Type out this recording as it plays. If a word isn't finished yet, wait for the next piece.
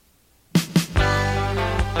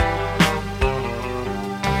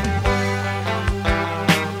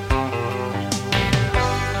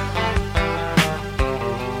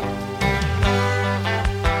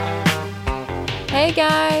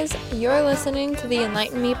listening to the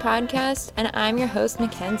Enlighten Me podcast, and I'm your host,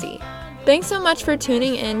 Mackenzie. Thanks so much for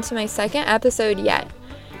tuning in to my second episode yet.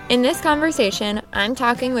 In this conversation, I'm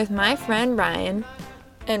talking with my friend Ryan,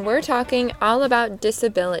 and we're talking all about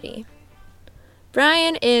disability.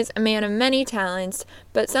 Ryan is a man of many talents,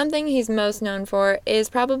 but something he's most known for is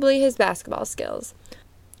probably his basketball skills.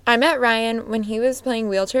 I met Ryan when he was playing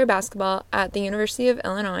wheelchair basketball at the University of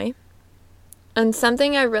Illinois, and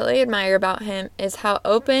something I really admire about him is how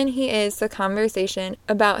open he is to conversation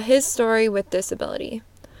about his story with disability.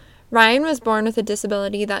 Ryan was born with a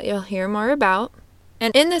disability that you'll hear more about,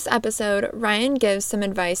 and in this episode, Ryan gives some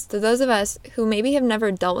advice to those of us who maybe have never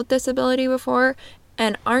dealt with disability before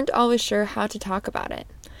and aren't always sure how to talk about it.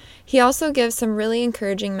 He also gives some really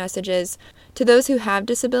encouraging messages to those who have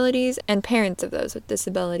disabilities and parents of those with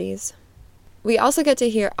disabilities. We also get to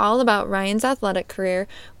hear all about Ryan's athletic career,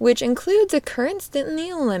 which includes a current stint in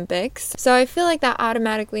the Olympics, so I feel like that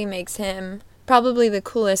automatically makes him probably the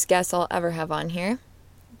coolest guest I'll ever have on here.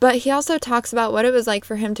 But he also talks about what it was like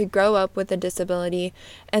for him to grow up with a disability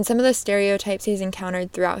and some of the stereotypes he's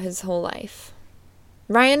encountered throughout his whole life.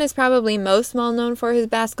 Ryan is probably most well known for his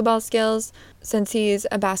basketball skills, since he's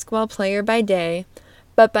a basketball player by day,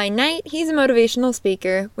 but by night he's a motivational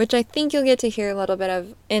speaker, which I think you'll get to hear a little bit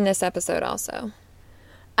of in this episode also.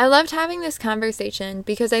 I loved having this conversation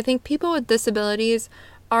because I think people with disabilities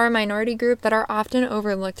are a minority group that are often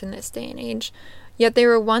overlooked in this day and age, yet they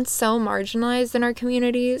were once so marginalized in our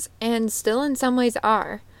communities and still in some ways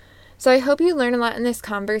are. So I hope you learn a lot in this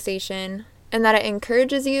conversation, and that it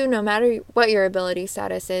encourages you no matter what your ability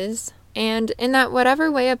status is, and in that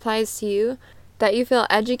whatever way applies to you, that you feel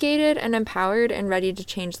educated and empowered and ready to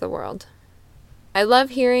change the world. I love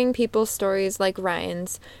hearing people's stories like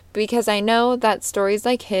Ryan's, because I know that stories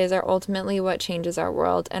like his are ultimately what changes our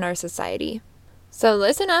world and our society. So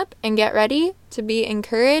listen up and get ready to be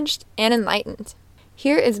encouraged and enlightened.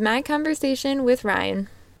 Here is my conversation with Ryan.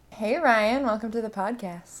 Hey Ryan, welcome to the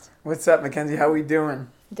podcast. What's up, Mackenzie? How we doing?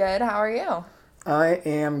 Good, how are you? I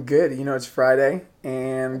am good. You know, it's Friday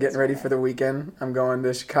and getting ready for the weekend. I'm going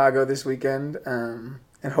to Chicago this weekend, and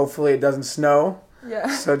hopefully it doesn't snow. Yeah.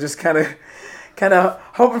 So just kind of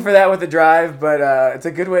hoping for that with the drive, but it's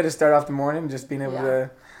a good way to start off the morning, just being able to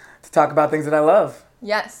talk about things that I love.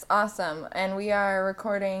 Yes, awesome. And we are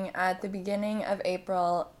recording at the beginning of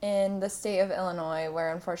April in the state of Illinois,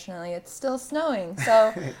 where unfortunately it's still snowing.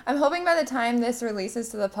 So I'm hoping by the time this releases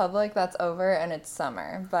to the public, that's over and it's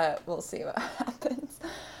summer, but we'll see what happens.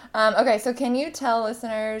 Okay, so can you tell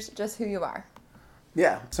listeners just who you are?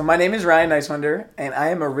 Yeah, so my name is Ryan Nicewinder, and I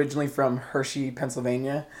am originally from Hershey,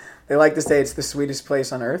 Pennsylvania. They like to say it's the sweetest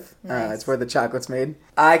place on earth. Nice. It's where the chocolate's made.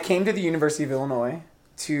 I came to the University of Illinois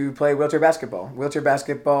to play wheelchair basketball. Wheelchair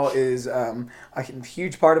basketball is a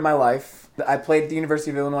huge part of my life. I played at the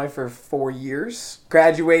University of Illinois for 4 years.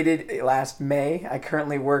 Graduated last May. I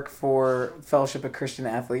currently work for Fellowship of Christian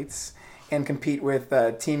Athletes and compete with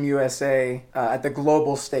Team USA at the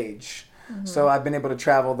global stage. Mm-hmm. So I've been able to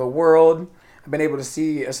travel the world. I've been able to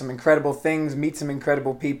see some incredible things, meet some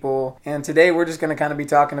incredible people. And today we're just going to kind of be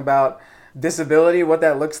talking about disability, what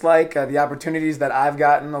that looks like, the opportunities that I've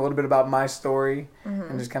gotten, a little bit about my story,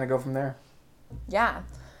 and just kind of go from there. Yeah.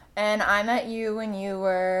 And I met you when you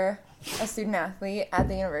were a student athlete at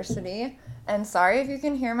the university. And sorry if you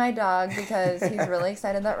can hear my dog because he's really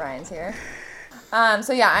excited that Ryan's here.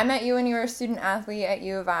 I met you when you were a student athlete at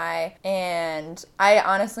U of I, and I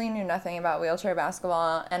honestly knew nothing about wheelchair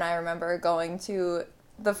basketball, and I remember going to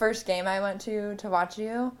the first game I went to watch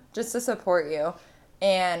you, just to support you.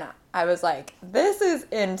 And I was like, this is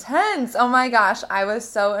intense. Oh my gosh. I was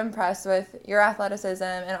so impressed with your athleticism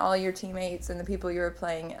and all your teammates and the people you were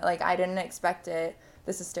playing. Like, I didn't expect it.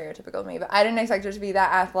 This is stereotypical of me, but I didn't expect it to be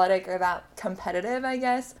that athletic or that competitive, I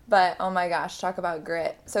guess. But oh my gosh, talk about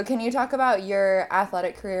grit. So can you talk about your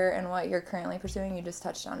athletic career and what you're currently pursuing? You just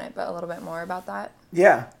touched on it, but a little bit more about that.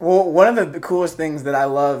 Yeah. Well, one of the coolest things that I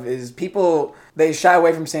love is people, they shy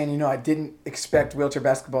away from saying, I didn't expect wheelchair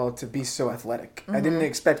basketball to be so athletic. Mm-hmm. I didn't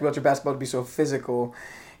expect wheelchair basketball to be so physical.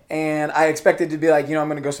 And I expected to be like, I'm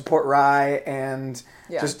going to go support Rye and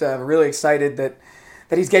just really excited that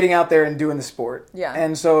he's getting out there and doing the sport. Yeah.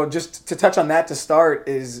 And so just to touch on that to start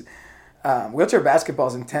is wheelchair basketball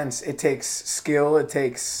is intense. It takes skill. It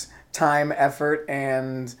takes time, effort,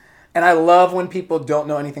 and I love when people don't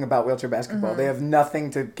know anything about wheelchair basketball. Mm-hmm. They have nothing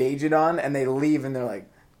to gauge it on, and they leave and they're like,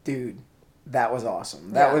 dude, that was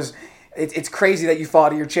awesome. That was, it's crazy that you fall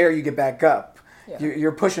out of your chair, you get back up. Yeah.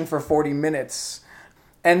 You're pushing for 40 minutes.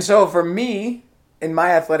 And so for me, in my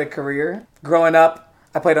athletic career, growing up,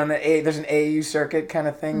 I played on there's an AAU circuit kind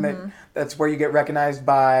of thing that's where you get recognized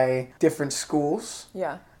by different schools.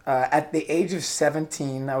 Yeah. At the age of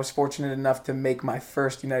 17, I was fortunate enough to make my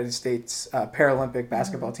first United States Paralympic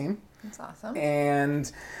basketball team. That's awesome.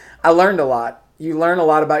 And I learned a lot. You learn a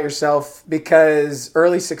lot about yourself because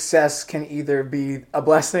early success can either be a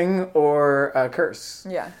blessing or a curse.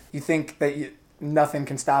 Yeah. You think that nothing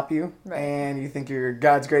can stop you, right. and you think you're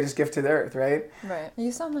God's greatest gift to the earth, right? Right.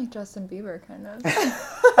 You sound like Justin Bieber, kind of.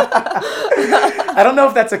 I don't know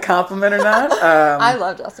if that's a compliment or not. I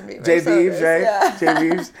love Justin Bieber. J. Beebs, right? Yeah. J.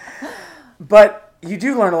 Beebs. But you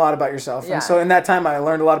do learn a lot about yourself. Yeah. And so in that time, I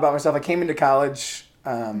learned a lot about myself. I came into college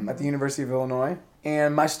at the University of Illinois.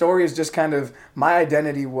 And my story is just kind of, my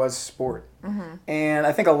identity was sport. Mm-hmm. And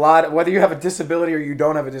I think whether you have a disability or you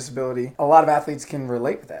don't have a disability, a lot of athletes can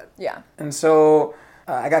relate with that. Yeah. And so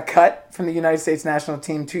I got cut from the United States national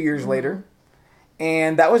team 2 years later.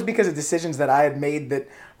 And that was because of decisions that I had made that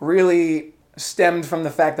really stemmed from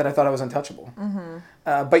the fact that I thought I was untouchable.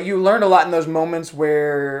 Mm-hmm. But you learn a lot in those moments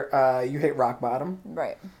where you hit rock bottom.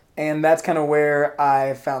 Right. And that's kind of where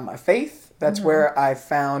I found my faith. That's where I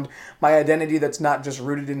found my identity that's not just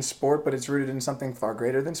rooted in sport, but it's rooted in something far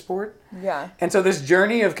greater than sport. Yeah. And so this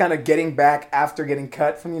journey of kind of getting back after getting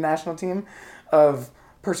cut from the national team, of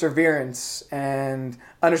perseverance and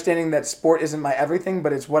understanding that sport isn't my everything,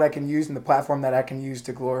 but it's what I can use in the platform that I can use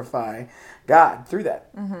to glorify God through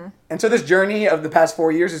that. Mm-hmm. And so this journey of the past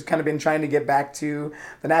 4 years has kind of been trying to get back to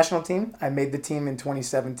the national team. I made the team in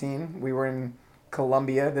 2017. We were in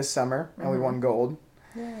Colombia this summer, and we won gold.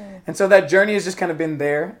 Yay. And so that journey has just kind of been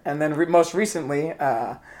there. And then most recently,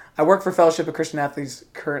 I work for Fellowship of Christian Athletes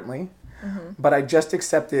currently, but I just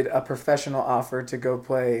accepted a professional offer to go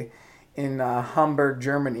play in Hamburg,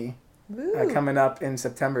 Germany, coming up in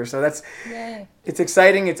September. So it's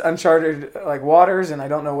exciting. It's uncharted waters, and I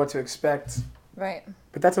don't know what to expect. Right.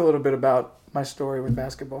 But that's a little bit about my story with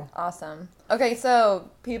basketball. Awesome. Okay, so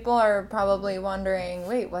people are probably wondering,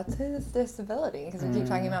 wait, what's his disability? Because we keep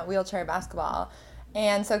talking about wheelchair basketball.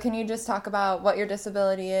 And so can you just talk about what your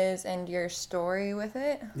disability is and your story with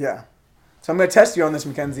it? Yeah. So I'm going to test you on this,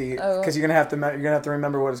 Mackenzie, because you're going to have to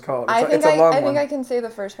remember what it's called. I think I can say the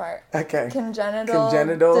first part. Okay. Congenital,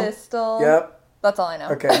 distal. Yep. That's all I know.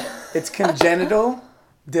 Okay. It's congenital,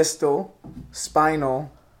 distal,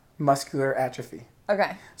 spinal, muscular atrophy.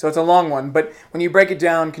 Okay. So it's a long one, but when you break it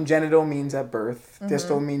down, congenital means at birth,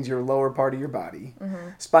 distal means your lower part of your body,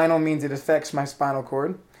 spinal means it affects my spinal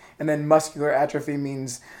cord, and then muscular atrophy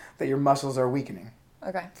means that your muscles are weakening.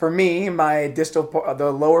 Okay. For me, my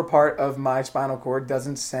the lower part of my spinal cord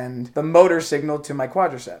doesn't send the motor signal to my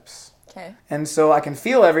quadriceps. Okay. And so I can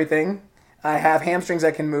feel everything. I have hamstrings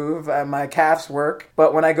I can move. My calves work.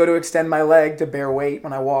 But when I go to extend my leg to bear weight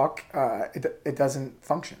when I walk, it doesn't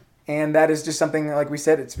function. And that is just something, like we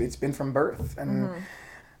said, it's been from birth. And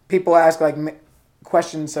people ask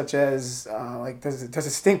questions such as does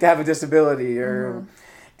it stink to have a disability, or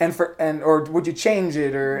or would you change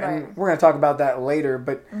it, or and we're going to talk about that later.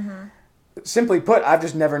 But simply put, I've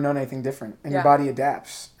just never known anything different, and your body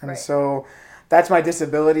adapts. And so that's my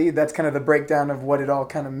disability. That's kind of the breakdown of what it all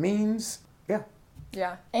kind of means. Yeah.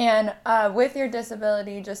 Yeah. And with your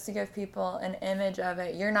disability, just to give people an image of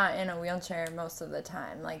it, you're not in a wheelchair most of the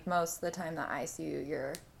time. Like most of the time that I see you,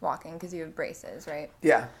 you're walking because you have braces, right?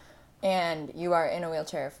 Yeah. And you are in a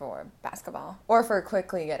wheelchair for basketball or for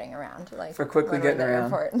quickly getting around. For quickly getting around.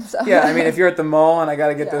 Airport and stuff. Yeah, I mean, if you're at the mall and I got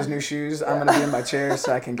to get those new shoes, I'm going to be in my chair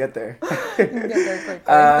so I can get there. You can get there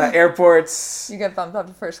quickly. Airports. You get bumped up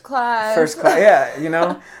to first class. First class,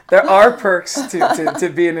 yeah. There are perks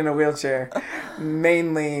to being in a wheelchair,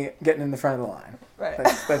 mainly getting in the front of the line. Right.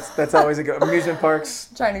 That's always a good. Amusement parks.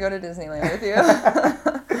 Trying to go to Disneyland with you.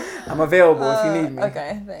 I'm available if you need me.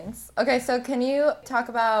 Okay, thanks. Okay, so can you talk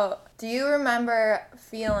about, do you remember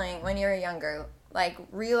feeling when you were younger, like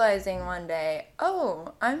realizing one day,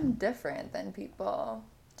 oh, I'm different than people?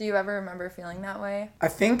 Do you ever remember feeling that way? I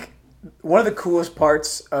think one of the coolest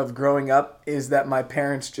parts of growing up is that my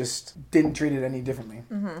parents just didn't treat it any differently.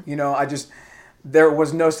 Mm-hmm. There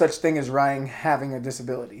was no such thing as Ryan having a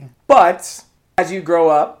disability. But as you grow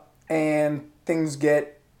up and things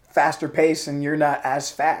get faster pace and you're not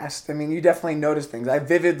as fast, I mean, you definitely notice things. I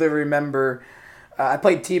vividly remember I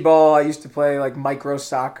played t-ball. I used to play micro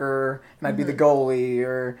soccer, and I'd be the goalie,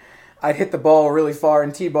 or I'd hit the ball really far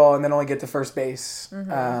in t-ball and then only get to first base.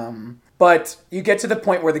 Mm-hmm. But you get to the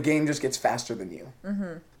point where the game just gets faster than you.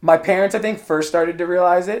 Mm-hmm. My parents, I think, first started to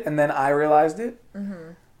realize it, and then I realized it.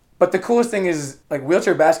 Mm-hmm. But the coolest thing is,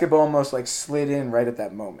 wheelchair basketball almost slid in right at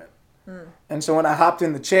that moment. Mm. And so when I hopped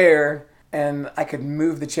in the chair and I could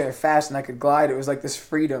move the chair fast and I could glide, it was this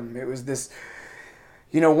freedom. It was this,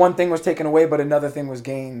 one thing was taken away, but another thing was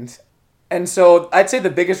gained. And so I'd say the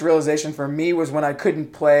biggest realization for me was when I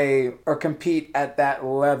couldn't play or compete at that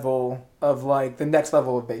level of like the next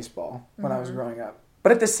level of baseball when I was growing up.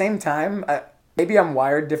 But at the same time, maybe I'm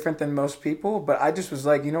wired different than most people, but I just was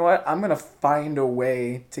like, you know what? I'm going to find a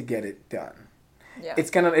way to get it done. Yeah.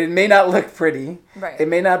 It may not look pretty. Right. It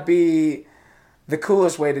may not be the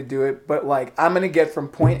coolest way to do it, but like I'm going to get from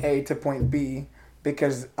point A to point B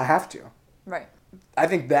because I have to. Right. I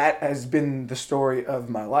think that has been the story of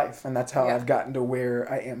my life, and that's how Yeah. I've gotten to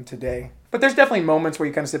where I am today. But there's definitely moments where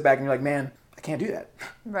you kind of sit back and you're like, man, I can't do that.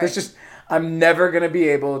 Right. I'm never going to be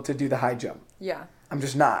able to do the high jump. Yeah. I'm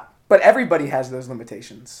just not. But everybody has those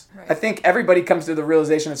limitations. Right. I think everybody comes to the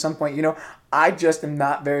realization at some point, you know, I just am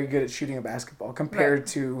not very good at shooting a basketball compared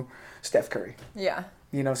to Steph Curry. Yeah.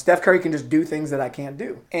 You know, Steph Curry can just do things that I can't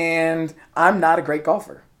do. And I'm not a great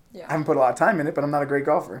golfer. Yeah. I haven't put a lot of time in it, but I'm not a great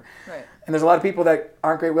golfer. Right. And there's a lot of people that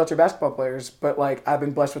aren't great wheelchair basketball players, but like I've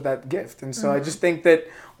been blessed with that gift. And so I just think that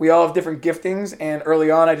we all have different giftings. And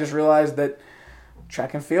early on, I just realized that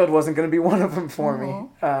track and field wasn't going to be one of them for me.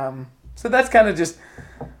 So that's kind of just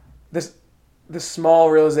the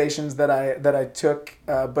small realizations that I took,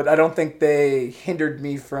 but I don't think they hindered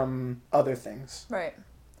me from other things. Right.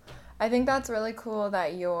 I think that's really cool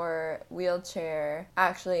that your wheelchair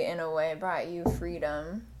actually, in a way, brought you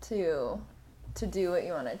freedom to do what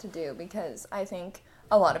you wanted to do, because I think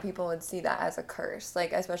a lot of people would see that as a curse,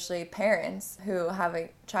 like especially parents who have a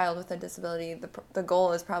child with a disability. The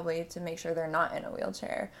goal is probably to make sure they're not in a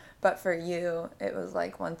wheelchair. But for you, it was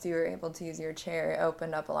like once you were able to use your chair, it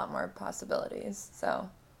opened up a lot more possibilities. So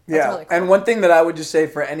that's really cool. And one thing that I would just say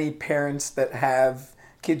for any parents that have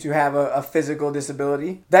kids who have a physical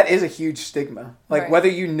disability, that is a huge stigma. Like whether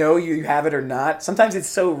you know you have it or not, sometimes it's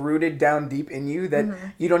so rooted down deep in you that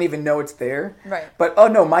you don't even know it's there. Right. But oh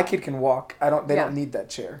no, my kid can walk. They don't need that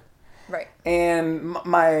chair. Right. And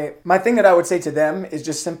my thing that I would say to them is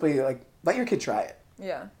just simply like, let your kid try it.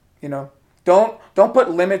 Yeah. You know, don't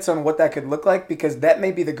put limits on what that could look like, because that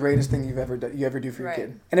may be the greatest thing you ever do for your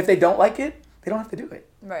kid. And if they don't like it, they don't have to do it.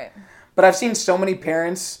 Right. But I've seen so many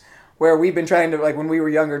parents where we've been trying to, like when we were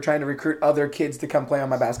younger, trying to recruit other kids to come play on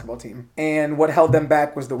my basketball team. And what held them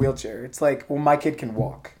back was the wheelchair. It's like, well, my kid can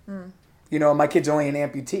walk. You know, my kid's only an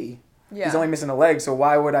amputee. Yeah. He's only missing a leg, so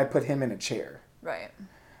why would I put him in a chair? Right.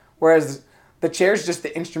 Whereas the chair's just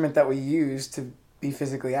the instrument that we use to be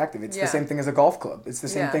physically active. It's the same thing as a golf club. It's the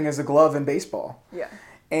same thing as a glove in baseball. Yeah.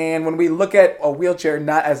 And when we look at a wheelchair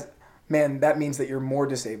not as, man, that means that you're more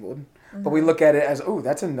disabled. But we look at it as, oh,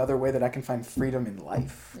 that's another way that I can find freedom in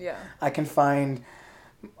life. Yeah. I can find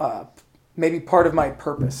maybe part of my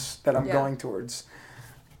purpose that I'm going towards.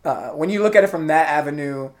 When you look at it from that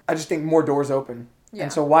avenue, I just think more doors open. Yeah.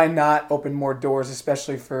 And so why not open more doors,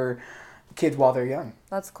 especially for kids while they're young?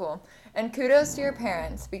 That's cool. And kudos to your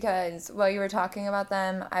parents, because while you were talking about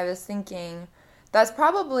them, I was thinking that's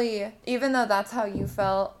probably, even though that's how you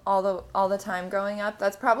felt all the time growing up,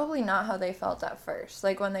 that's probably not how they felt at first.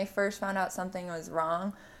 Like when they first found out something was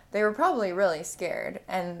wrong, they were probably really scared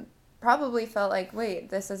and probably felt like, wait,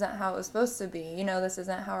 this isn't how it was supposed to be. You know, this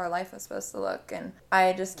isn't how our life was supposed to look. And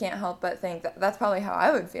I just can't help but think that that's probably how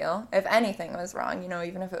I would feel if anything was wrong, you know,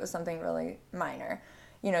 even if it was something really minor.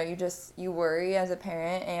 You know, you worry as a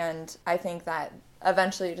parent, and I think that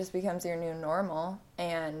eventually it just becomes your new normal,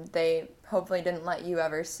 and they hopefully didn't let you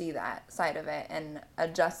ever see that side of it and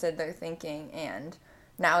adjusted their thinking, and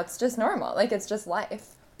now it's just normal. Like, it's just life.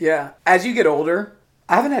 Yeah. As you get older,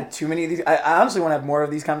 I haven't had too many of these. I honestly want to have more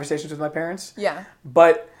of these conversations with my parents. Yeah.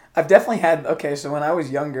 But I've definitely had, okay, so when I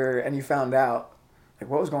was younger and you found out, like,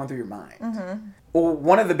 what was going through your mind? Well,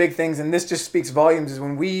 one of the big things, and this just speaks volumes, is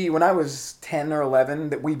when I was 10 or 11,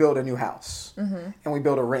 that we built a new house. And we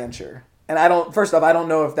built a rancher. And first off, I don't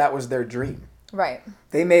know if that was their dream. Right.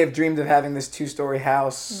 They may have dreamed of having this 2-story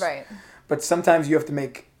house. Right. But sometimes you have to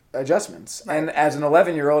make adjustments. Right. And as an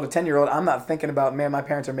 11-year-old, a 10-year-old, I'm not thinking about, man, my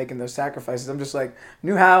parents are making those sacrifices. I'm just like,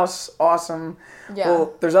 new house, awesome. Yeah.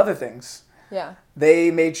 Well, there's other things. Yeah.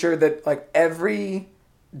 They made sure that, like, every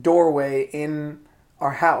doorway in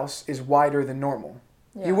our house is wider than normal.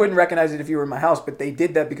 Yeah. You wouldn't recognize it if you were in my house, but they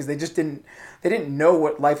did that because they didn't know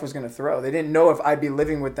what life was going to throw. They didn't know if I'd be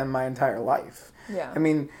living with them my entire life. Yeah. I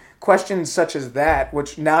mean, questions such as that,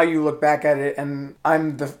 which now you look back at it and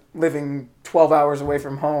I'm living 12 hours away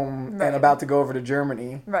from home and about to go over to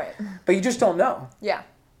Germany. Right. But you just don't know. Yeah.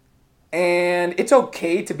 And it's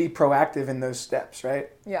okay to be proactive in those steps, right?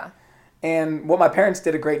 Yeah. And what my parents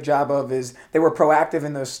did a great job of is they were proactive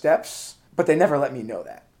in those steps, but they never let me know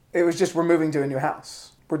that. It was just, we're moving to a new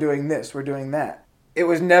house. We're doing this. We're doing that. it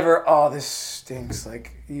was never, oh, this stinks.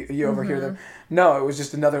 Like, you overhear them. No, it was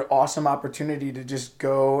just another awesome opportunity to just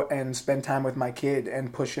go and spend time with my kid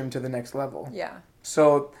and push him to the next level. Yeah.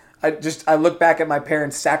 So I look back at my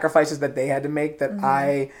parents' sacrifices that they had to make that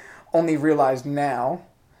I only realized now.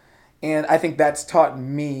 And I think that's taught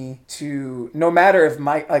me to, no matter if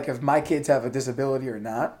my kids have a disability or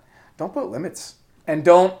not, don't put limits. And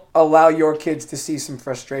don't allow your kids to see some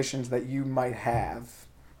frustrations that you might have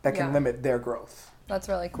that can limit their growth. That's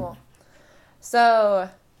really cool. So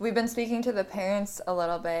we've been speaking to the parents a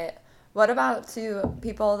little bit. What about to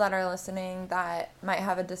people that are listening that might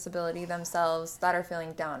have a disability themselves that are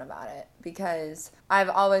feeling down about it? Because I've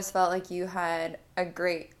always felt like you had a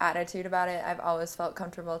great attitude about it. I've always felt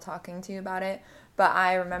comfortable talking to you about it. But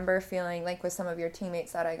I remember feeling like with some of your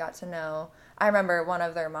teammates that I got to know, I remember one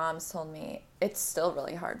of their moms told me it's still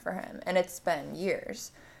really hard for him, and it's been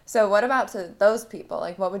years. So what about to those people?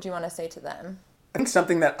 Like, what would you want to say to them? I think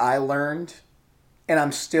something that I learned, and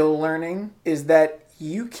I'm still learning, is that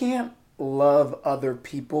you can't love other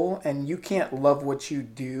people and you can't love what you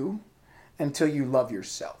do until you love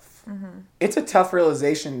yourself. It's a tough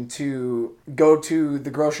realization to go to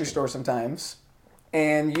the grocery store sometimes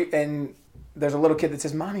and there's a little kid that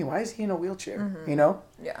says, "Mommy, why is he in a wheelchair?" You know?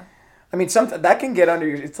 Yeah. I mean, something that can get under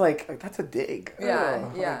your. It's like that's a dig. Yeah,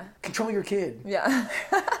 Like, control your kid. Yeah.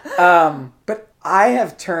 But I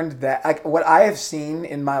have turned that. What I have seen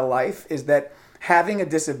in my life is that having a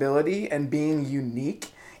disability and being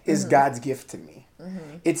unique is God's gift to me.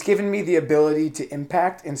 It's given me the ability to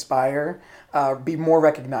impact, inspire, be more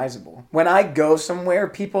recognizable. When I go somewhere,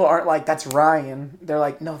 people aren't like, "That's Ryan." They're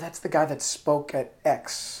like, "No, that's the guy that spoke at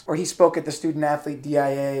X." Or he spoke at the Student Athlete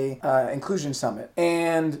DIA Inclusion Summit.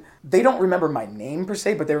 And they don't remember my name per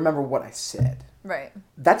se, but they remember what I said. Right.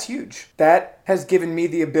 That's huge. That has given me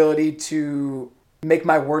the ability to make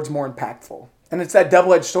my words more impactful. And it's that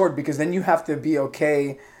double-edged sword because then you have to be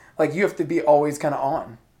okay. Like, you have to be always kind of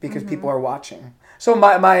on because people are watching. So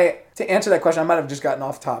to answer that question, I might have just gotten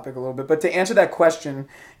off topic a little bit, but to answer that question,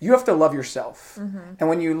 you have to love yourself. And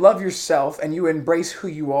when you love yourself and you embrace who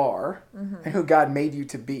you are and who God made you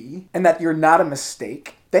to be, and that you're not a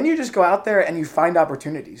mistake, then you just go out there and you find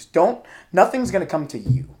opportunities. Nothing's going to come to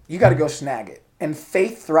you. You got to go snag it. And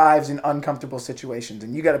faith thrives in uncomfortable situations,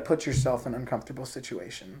 and you got to put yourself in uncomfortable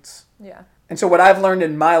situations. Yeah. And so what I've learned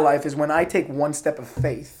in my life is when I take one step of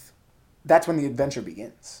faith, that's when the adventure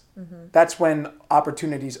begins. That's when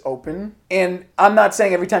opportunities open. And I'm not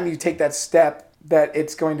saying every time you take that step that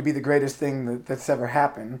it's going to be the greatest thing that's ever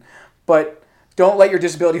happened, but don't let your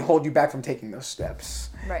disability hold you back from taking those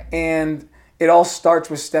steps. Right. And it all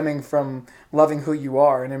starts with stemming from loving who you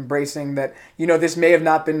are and embracing that, this may have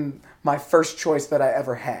not been my first choice that I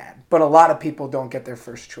ever had, but a lot of people don't get their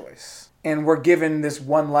first choice. And we're given this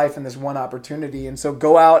one life and this one opportunity. And so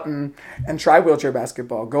go out and try wheelchair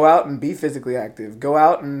basketball. Go out and be physically active. Go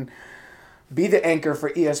out and be the anchor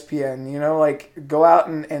for ESPN. Go out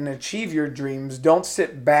and achieve your dreams. Don't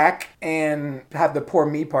sit back and have the poor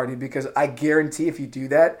me party, because I guarantee if you do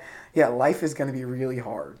that, life is going to be really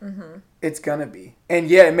hard. It's going to be.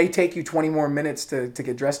 And it may take you 20 more minutes to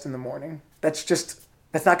get dressed in the morning.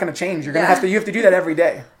 That's not going to change. You have to do that every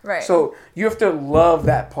day. Right. So you have to love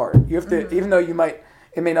that part. You have to, even though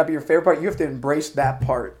it may not be your favorite part, you have to embrace that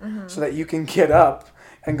part so that you can get up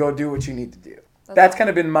and go do what you need to do. That's kind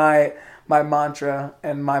of been my mantra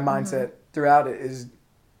and my mindset throughout it is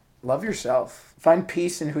love yourself. Find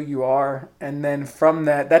peace in who you are. And then from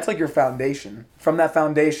that's like your foundation. From that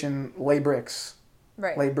foundation, lay bricks.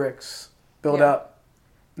 Right. Lay bricks. Build up.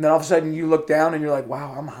 And then all of a sudden you look down and you're like,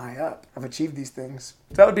 wow, I'm high up. I've achieved these things.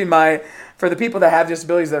 So that would be for the people that have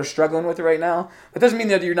disabilities that are struggling with it right now, that doesn't mean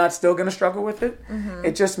that you're not still going to struggle with it.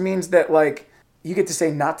 It just means that you get to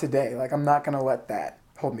say not today. I'm not going to let that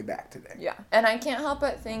hold me back today. Yeah. And I can't help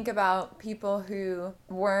but think about people who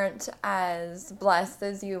weren't as blessed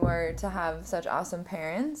as you were to have such awesome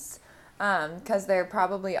parents. Because there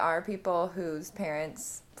probably are people whose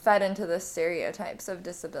parents fed into the stereotypes of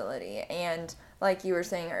disability and, like you were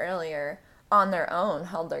saying earlier, on their own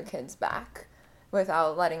held their kids back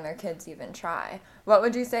without letting their kids even try. What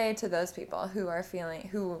would you say to those people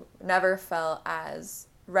who never felt as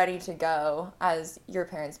ready to go as your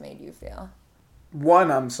parents made you feel?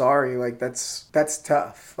 One, I'm sorry. That's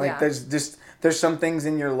tough. There's some things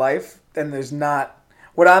in your life and there's not.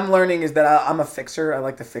 What I'm learning is that I'm a fixer. I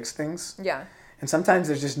like to fix things. Yeah. And sometimes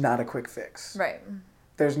there's just not a quick fix. Right.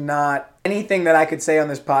 There's not anything that I could say on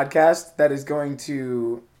this podcast that is going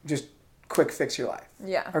to just quick fix your life.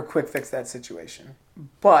 Yeah. Or quick fix that situation.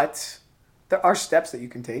 But there are steps that you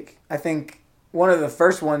can take. I think one of the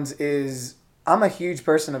first ones is I'm a huge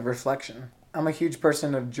person of reflection. I'm a huge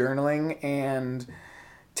person of journaling and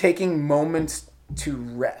taking moments to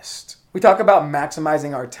rest. We talk about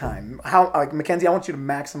maximizing our time. Mackenzie, I want you to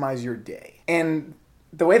maximize your day. And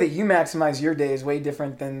the way that you maximize your day is way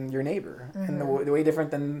different than your neighbor, and the way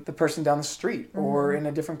different than the person down the street or in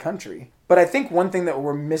a different country. But I think one thing that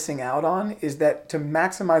we're missing out on is that to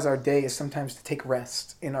maximize our day is sometimes to take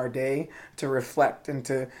rest in our day, to reflect and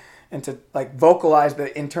to like vocalize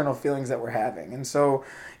the internal feelings that we're having. And so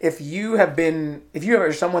if you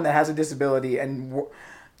are someone that has a disability and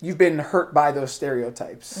you've been hurt by those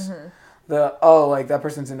stereotypes, like that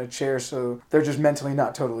person's in a chair, so they're just mentally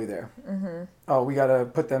not totally there. Oh, we got to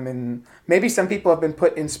put them in. Maybe some people have been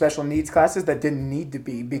put in special needs classes that didn't need to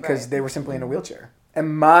be because they were simply in a wheelchair.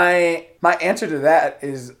 And my answer to that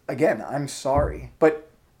is, again, I'm sorry. But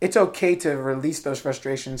it's okay to release those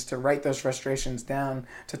frustrations, to write those frustrations down,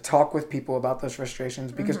 to talk with people about those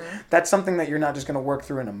frustrations, because that's something that you're not just going to work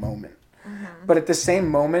through in a moment. But at the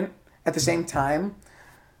same time,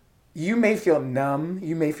 you may feel numb,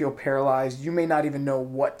 you may feel paralyzed, you may not even know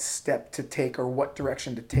what step to take or what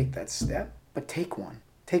direction to take that step, but take one.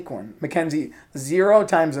 Take one. Mackenzie, 0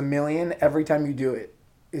 times a million every time you do it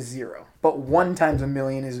is 0. But 1 times a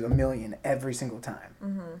million is a million every single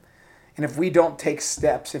time. And if we don't take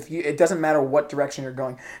steps, it doesn't matter what direction you're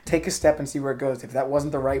going, take a step and see where it goes. If that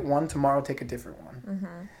wasn't the right one, tomorrow take a different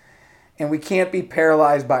one. And we can't be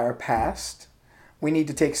paralyzed by our past. We need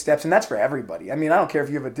to take steps, and that's for everybody. I mean, I don't care if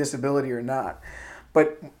you have a disability or not,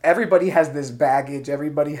 but everybody has this baggage.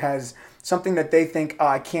 Everybody has something that they think,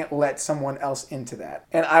 I can't let someone else into that.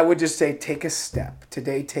 And I would just say, take a step.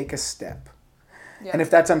 Today, take a step. Yeah. And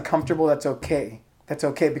if that's uncomfortable, that's okay. That's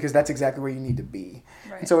okay, because that's exactly where you need to be.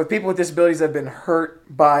 Right. And so with people with disabilities that have been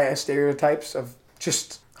hurt by stereotypes of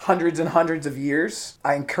just hundreds and hundreds of years,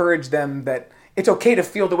 I encourage them that it's okay to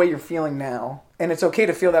feel the way you're feeling now. And it's okay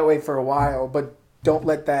to feel that way for a while, but don't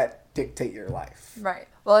let that dictate your life. Right.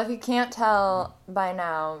 Well, if you can't tell by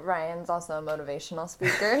now, Ryan's also a motivational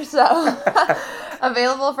speaker, so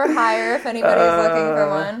available for hire if anybody's looking for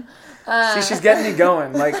one. See, she's getting me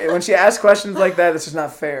going. Like, when she asks questions like that, this is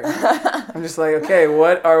not fair. I'm just like, okay,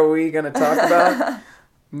 what are we going to talk about?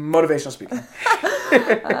 Motivational speaking.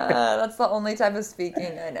 That's the only type of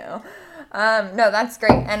speaking I know. No, that's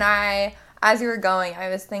great. And as you were going, I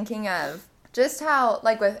was thinking of just how,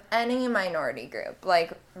 like with any minority group,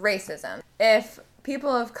 like racism, if people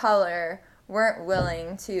of color weren't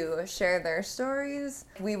willing to share their stories,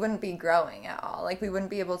 we wouldn't be growing at all. Like, we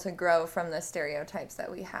wouldn't be able to grow from the stereotypes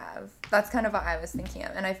that we have. That's kind of what I was thinking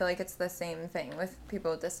of. And I feel like it's the same thing with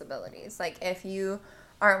people with disabilities. Like, if you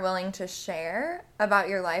aren't willing to share about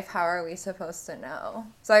your life, how are we supposed to know?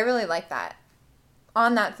 So I really like that.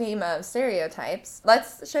 On that theme of stereotypes,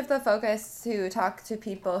 let's shift the focus to talk to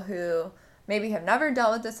people who maybe have never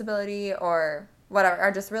dealt with disability or whatever,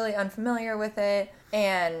 are just really unfamiliar with it.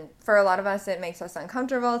 And for a lot of us, it makes us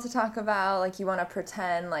uncomfortable to talk about. Like, you want to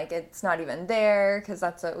pretend like it's not even there because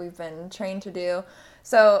that's what we've been trained to do.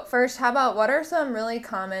 So first, what are some really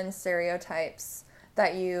common stereotypes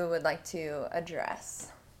that you would like to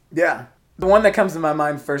address? Yeah. The one that comes to my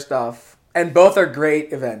mind first off, and both are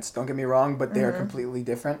great events, don't get me wrong, but they are completely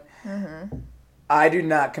different. I do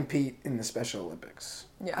not compete in the Special Olympics.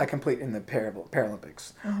 Yeah. I compete in the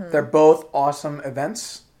Paralympics. They're both awesome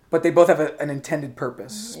events, but they both have an intended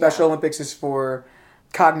purpose. Special Olympics is for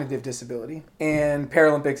cognitive disability, and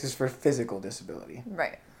Paralympics is for physical disability.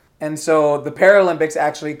 Right. And so the Paralympics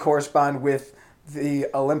actually correspond with the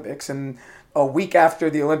Olympics, and a week after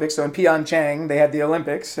the Olympics, so in Pyeongchang, they had the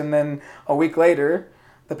Olympics, and then a week later,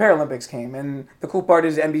 the Paralympics came. And the cool part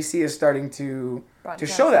is NBC is starting to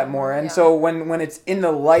show that more. And so when it's in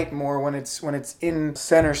the light more, when it's in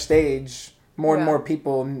center stage, more and more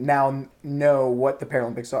people now know what the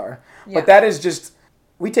Paralympics are. Yeah. But that is just,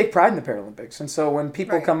 we take pride in the Paralympics. And so when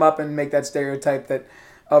people come up and make that stereotype that,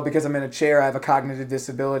 because I'm in a chair, I have a cognitive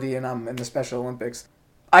disability and I'm in the Special Olympics.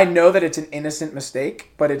 I know that it's an innocent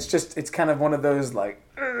mistake, but it's kind of one of those like,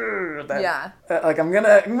 like I'm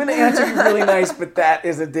gonna answer you really nice, but that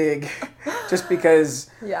is a dig, just because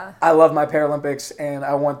I love my Paralympics and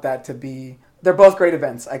I want that to be. They're both great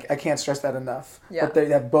events. I can't stress that enough. Yeah. But they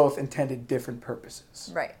have both intended different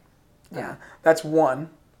purposes. Right. Yeah. That's one.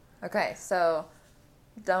 Okay, so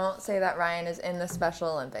don't say that Ryan is in the Special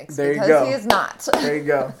Olympics because he is not. There you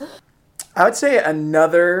go. I would say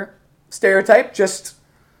another stereotype, just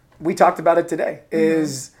we talked about it today,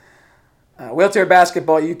 is wheelchair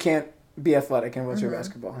basketball. You can't be athletic in wheelchair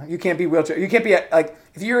basketball. You can't be wheelchair. You can't be like,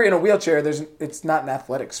 if you're in a wheelchair, it's not an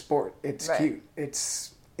athletic sport. It's cute.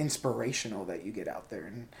 It's inspirational that you get out there.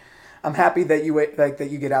 And I'm happy that you that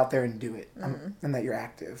you get out there and do it, and that you're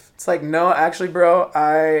active. It's like, no, actually, bro,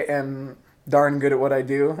 I am darn good at what I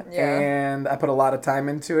do, and I put a lot of time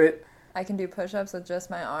into it. I can do push-ups with just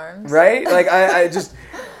my arms. Right? Like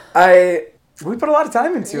we put a lot of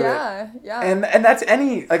time into it. Yeah. And that's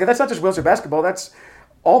that's not just wheelchair basketball. That's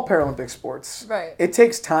all Paralympic sports. Right. It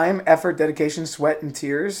takes time, effort, dedication, sweat, and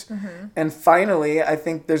tears. And finally, I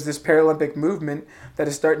think there's this Paralympic movement that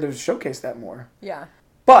is starting to showcase that more. Yeah.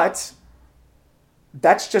 But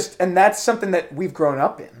that's something that we've grown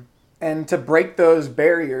up in. And to break those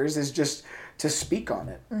barriers is just to speak on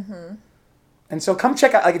it. And so come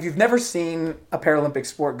check out, like if you've never seen a Paralympic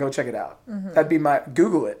sport, go check it out. That'd be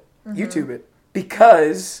Google it, YouTube it,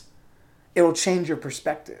 because it will change your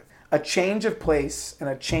perspective. A change of place and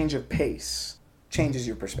a change of pace changes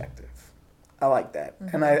your perspective. I like that.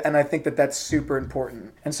 And I think that that's super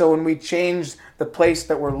important. And so when we change the place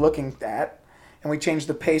that we're looking at and we change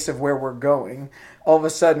the pace of where we're going, all of a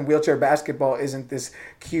sudden wheelchair basketball isn't this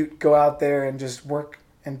cute, go out there and just work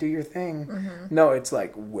and do your thing. No, it's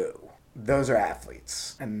like, whoa. Those are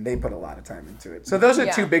athletes, and they put a lot of time into it. So those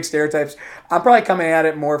are two big stereotypes. I'm probably coming at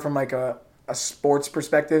it more from like a sports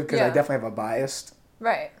perspective, because I definitely have a bias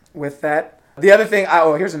with that. The other thing,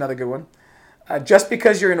 here's another good one. Just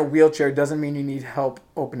because you're in a wheelchair doesn't mean you need help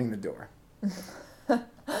opening the door.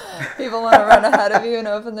 People want to run ahead of you and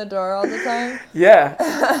open the door all the time?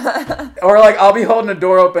 Yeah. Or like I'll be holding the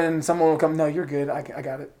door open and someone will come, no, you're good. I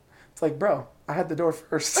got it. It's like, bro, I had the door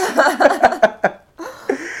first.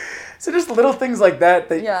 So just little things like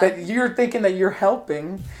that you're thinking that you're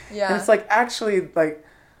helping. Yeah. And it's like, actually, like,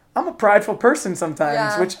 I'm a prideful person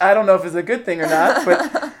sometimes, which I don't know if is a good thing or not,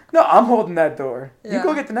 but no, I'm holding that door. Yeah. You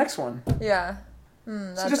go get the next one. Yeah.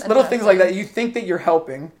 So just little things like that. You think that you're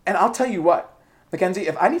helping. And I'll tell you what, Mackenzie,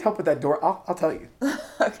 if I need help with that door, I'll tell you.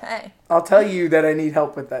 Okay. I'll tell you that I need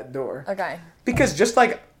help with that door. Okay. Because just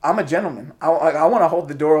like I'm a gentleman, I want to hold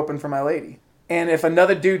the door open for my lady. And if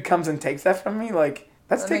another dude comes and takes that from me, like,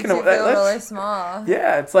 that's taking away. That's really small.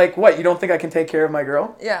 Yeah, it's like, what? You don't think I can take care of my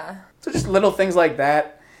girl? Yeah. So just little things like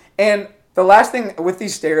that. And the last thing with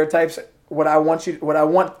these stereotypes, what I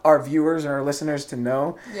want our viewers and our listeners to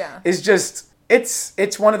know, is just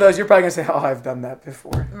it's one of those. You're probably gonna say, "Oh, I've done that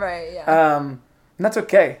before." Right. Yeah. And that's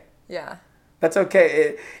okay. Yeah. That's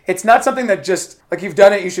okay. It's not something that just like you've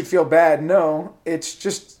done it, you should feel bad. No, it's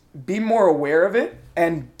just be more aware of it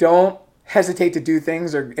and don't hesitate to do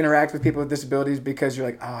things or interact with people with disabilities because you're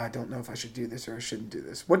like, I don't know if I should do this or I shouldn't do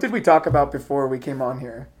this. What did we talk about before we came on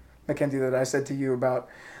here, Mackenzie, that I said to you about,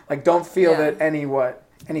 like, don't feel that any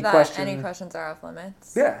questions are off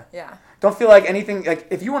limits. Yeah. Yeah. Don't feel like anything, like,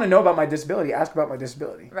 if you want to know about my disability, ask about my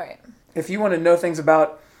disability. Right. If you want to know things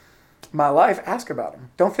about my life, ask about him.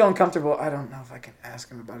 Don't feel uncomfortable. I don't know if I can ask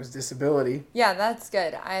him about his disability. Yeah, that's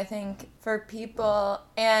good. I think for people,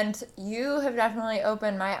 and you have definitely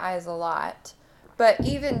opened my eyes a lot, but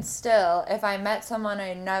even still, if I met someone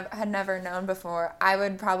I had never known before, I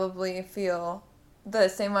would probably feel the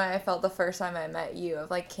same way I felt the first time I met you,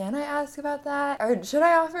 of like, can I ask about that? Or should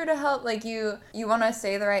I offer to help? Like, you want to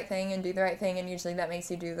say the right thing and do the right thing, and usually that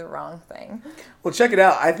makes you do the wrong thing. Well, check it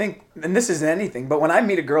out. I think, and this isn't anything, but when I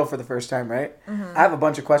meet a girl for the first time, right, I have a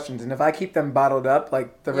bunch of questions, and if I keep them bottled up,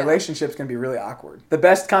 like, the relationship's going to be really awkward. The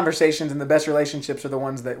best conversations and the best relationships are the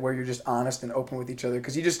ones where you're just honest and open with each other,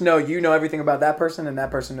 because you just know everything about that person, and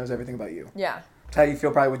that person knows everything about you. Yeah. That's how you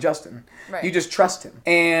feel probably with Justin. Right. You just trust him.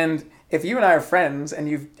 And if you and I are friends and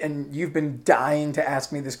you've been dying to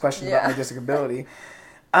ask me this question about my disability,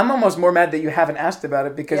 I'm almost more mad that you haven't asked about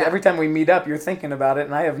it, because every time we meet up, you're thinking about it,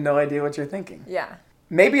 and I have no idea what you're thinking. Yeah.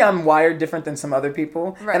 Maybe I'm wired different than some other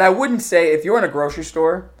people. Right. And I wouldn't say, if you're in a grocery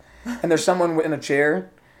store and there's someone in a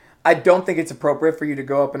chair, I don't think it's appropriate for you to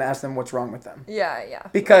go up and ask them what's wrong with them. Yeah, yeah.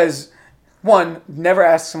 Because, one, never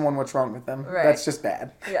ask someone what's wrong with them. Right. That's just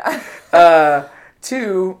bad. Yeah.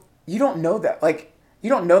 Two, you don't know that. Like, you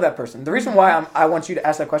don't know that person. The reason why I want you to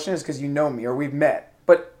ask that question is because you know me or we've met.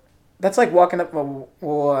 But that's like walking up,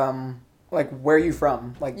 like, where are you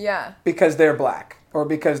from? Like, because they're black or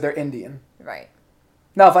because they're Indian. Right.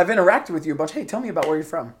 Now, if I've interacted with you a bunch, hey, tell me about where you're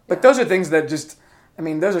from. But those are things that just,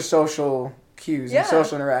 those are social cues and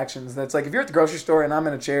social interactions. That's like, if you're at the grocery store and I'm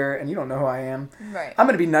in a chair and you don't know who I am, right, I'm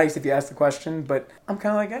going to be nice if you ask the question, but I'm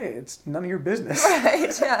kind of like, hey, it's none of your business.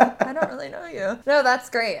 Right, yeah. I don't really know you. No,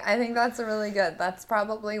 that's great. I think that's really good. That's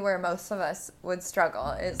probably where most of us would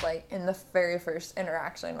struggle, is like in the very first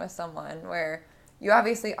interaction with someone where you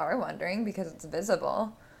obviously are wondering because it's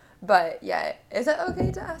visible, but yet, is it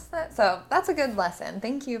okay to ask that? So that's a good lesson.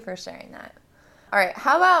 Thank you for sharing that. All right,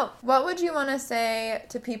 how about what would you want to say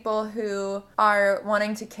to people who are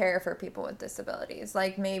wanting to care for people with disabilities?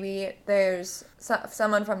 Like maybe there's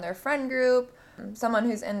someone from their friend group, someone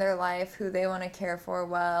who's in their life who they want to care for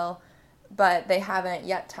well, but they haven't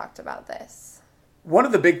yet talked about this. One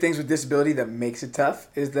of the big things with disability that makes it tough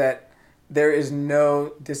is that there is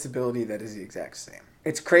no disability that is the exact same.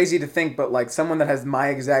 It's crazy to think, but like someone that has my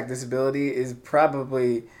exact disability is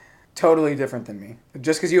probably totally different than me.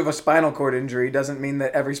 Just because you have a spinal cord injury doesn't mean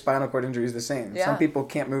that every spinal cord injury is the same. Yeah. Some people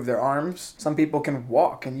can't move their arms. Some people can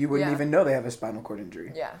walk and you wouldn't even know they have a spinal cord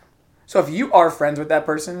injury. Yeah. So if you are friends with that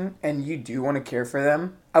person and you do want to care for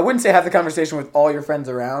them, I wouldn't say have the conversation with all your friends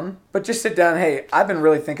around, but just sit down, hey, I've been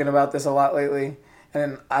really thinking about this a lot lately.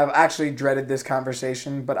 And I've actually dreaded this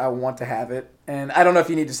conversation, but I want to have it. And I don't know if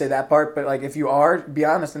you need to say that part, but like if you are, be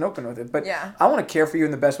honest and open with it. But I want to care for you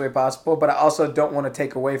in the best way possible, but I also don't want to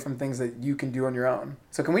take away from things that you can do on your own.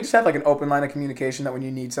 So can we just have like an open line of communication that when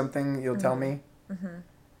you need something, you'll tell me? Mm-hmm.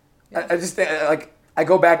 Yeah. I just think, like, I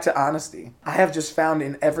go back to honesty. I have just found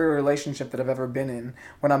in every relationship that I've ever been in,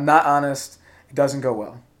 when I'm not honest, it doesn't go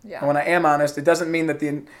well. Yeah. And when I am honest, it doesn't mean that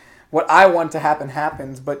what I want to happen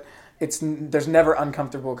happens, but there's never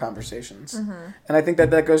uncomfortable conversations. Mm-hmm. And I think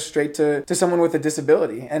that goes straight to someone with a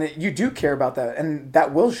disability. And you do care about that. And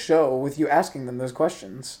that will show with you asking them those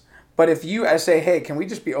questions. But if I say, hey, can we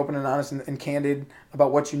just be open and honest and candid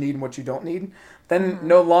about what you need and what you don't need? Then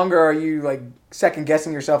no longer are you like second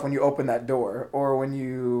guessing yourself when you open that door or when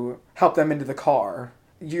you help them into the car.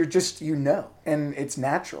 You're just, and it's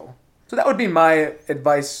natural. So that would be my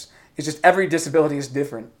advice, is just every disability is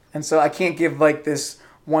different. And so I can't give like this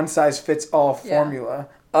one-size-fits-all formula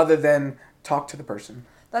other than talk to the person.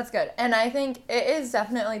 That's good. And I think it is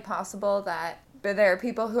definitely possible that there are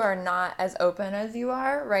people who are not as open as you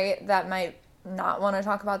are, right? That might not want to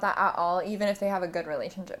talk about that at all, even if they have a good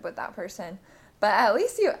relationship with that person. But at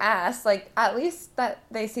least you ask, like, at least that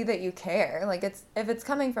they see that you care. Like, if it's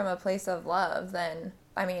coming from a place of love, then,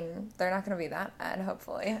 I mean, they're not going to be that mad,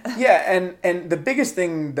 hopefully. Yeah, and the biggest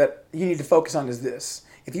thing that you need to focus on is this.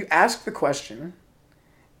 If you ask the question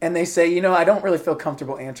and they say, I don't really feel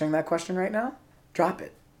comfortable answering that question right now, drop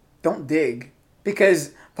it. Don't dig.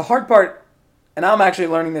 Because the hard part, and I'm actually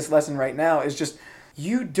learning this lesson right now, is just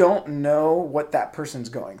you don't know what that person's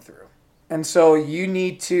going through. And so you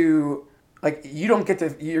need to, like, you're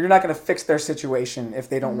not going to fix their situation if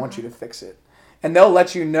they don't want you to fix it. And they'll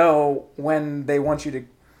let you know when they want you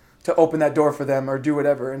to open that door for them or do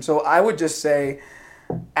whatever. And so I would just say,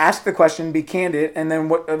 ask the question, be candid, and then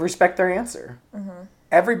respect their answer. Mm-hmm.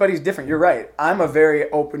 Everybody's different. You're right. I'm a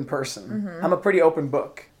very open person. Mm-hmm. I'm a pretty open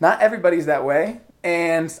book. Not everybody's that way.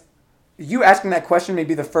 And you asking that question may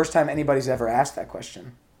be the first time anybody's ever asked that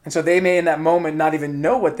question. And so they may in that moment not even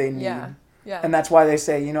know what they need. Yeah. And that's why they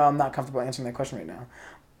say, I'm not comfortable answering that question right now.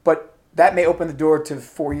 But that may open the door to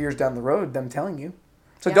 4 years down the road, them telling you.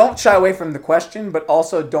 So don't shy away from the question, but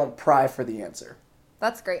also don't pry for the answer.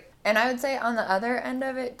 That's great. And I would say on the other end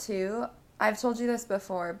of it too, I've told you this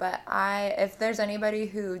before, but if there's anybody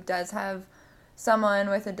who does have someone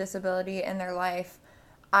with a disability in their life,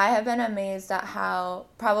 I have been amazed at how,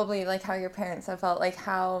 probably like how your parents have felt, like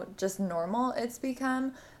how just normal it's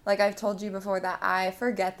become. Like I've told you before that I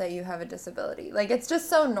forget that you have a disability. Like it's just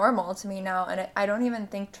so normal to me now, and I don't even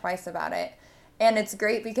think twice about it. And it's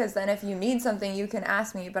great because then if you need something, you can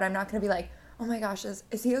ask me, but I'm not going to be like, oh my gosh, is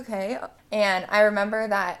he okay? And I remember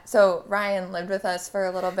that, so Ryan lived with us for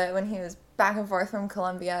a little bit when he was back and forth from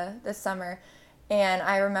Colombia this summer. And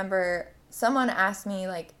I remember someone asked me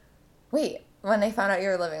like, wait, when they found out you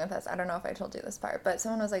were living with us, I don't know if I told you this part, but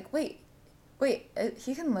someone was like, wait,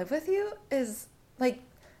 he can live with you?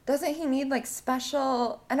 Doesn't he need like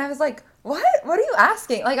special? And I was like, what are you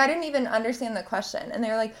asking? Like, I didn't even understand the question. And they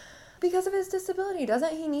were like, because of his disability,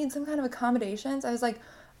 doesn't he need some kind of accommodations? I was like,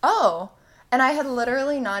 oh. And I had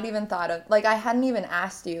literally not even thought of, like, I hadn't even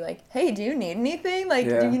asked you, like, hey, do you need anything? Like,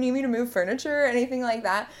 do you need me to move furniture or anything like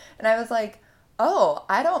that? And I was like, oh,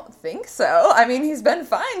 I don't think so. I mean, he's been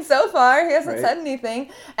fine so far. He hasn't said anything.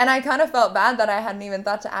 And I kind of felt bad that I hadn't even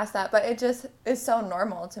thought to ask that. But it just is so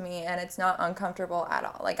normal to me, and it's not uncomfortable at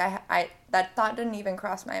all. Like, I that thought didn't even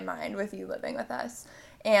cross my mind with you living with us.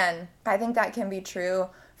 And I think that can be true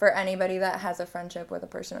for anybody that has a friendship with a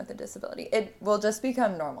person with a disability. It will just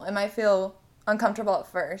become normal. It might feel uncomfortable at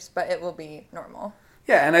first, but it will be normal.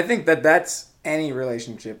 Yeah, and I think that's any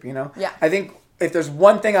relationship, Yeah. I think if there's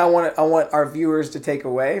one thing I want our viewers to take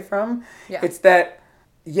away from, it's that,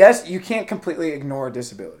 yes, you can't completely ignore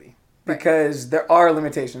disability because there are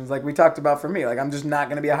limitations. Like we talked about for me, like I'm just not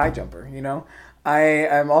going to be a high jumper, I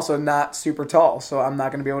am also not super tall, so I'm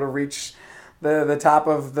not going to be able to reach the top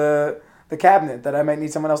of the the cabinet that I might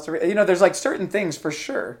need someone else to read. There's like certain things for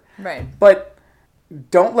sure. Right. But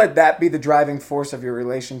don't let that be the driving force of your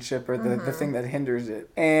relationship or the thing that hinders it.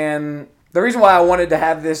 And the reason why I wanted to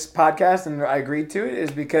have this podcast and I agreed to it is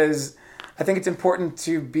because I think it's important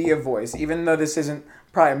to be a voice, even though this isn't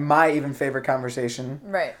probably my even favorite conversation.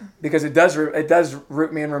 Right. Because it does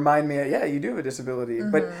root me and remind me, yeah, you do have a disability.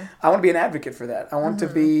 But I want to be an advocate for that. I want to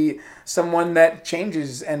be someone that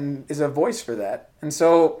changes and is a voice for that. And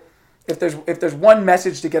so if there's one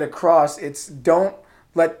message to get across, it's don't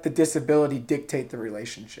let the disability dictate the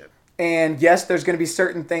relationship. And yes, there's going to be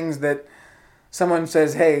certain things that someone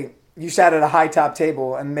says, hey, you sat at a high top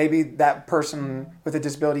table, and maybe that person with a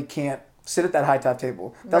disability can't sit at that high top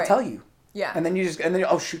table. They'll tell you. Yeah. And then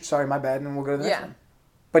oh shoot, sorry, my bad, and we'll go to the next one.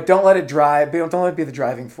 But don't let it don't let it be the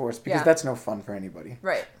driving force, because that's no fun for anybody.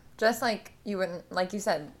 Right. Just like you wouldn't, like you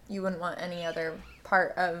said, you wouldn't want any other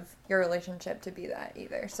part of your relationship to be that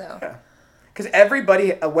either. So. Yeah. Because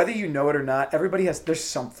everybody, whether you know it or not, there's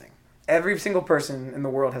something. Every single person in the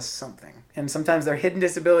world has something. And sometimes they're hidden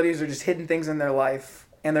disabilities or just hidden things in their life,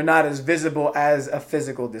 and they're not as visible as a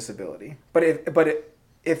physical disability. But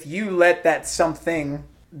if you let that something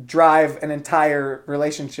drive an entire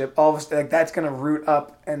relationship, all of a sudden, that's going to root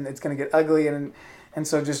up and it's going to get ugly. And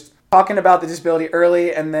so just talking about the disability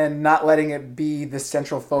early and then not letting it be the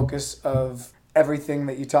central focus of everything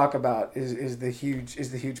that you talk about is the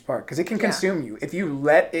huge part, because it can consume you. If you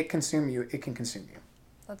let it consume you, it can consume you.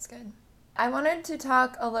 That's good. I wanted to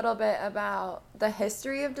talk a little bit about the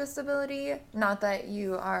history of disability. Not that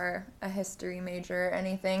you are a history major or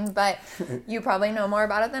anything, but you probably know more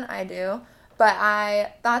about it than I do. But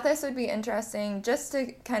I thought this would be interesting just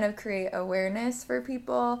to kind of create awareness for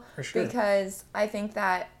people. For sure. Because I think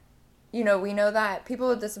that, we know that people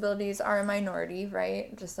with disabilities are a minority,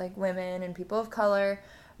 right? Just like women and people of color.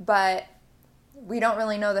 But we don't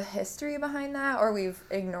really know the history behind that, or we've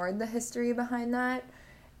ignored the history behind that.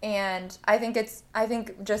 And I think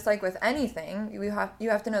just like with anything, you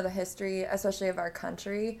have to know the history, especially of our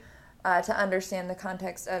country, to understand the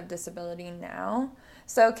context of disability now.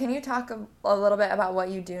 So can you talk a little bit about what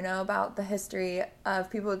you do know about the history of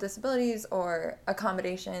people with disabilities or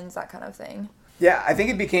accommodations, that kind of thing? Yeah, I think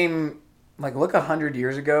it became, look 100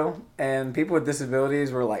 years ago, and people with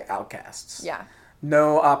disabilities were like outcasts. Yeah.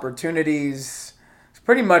 No opportunities. It's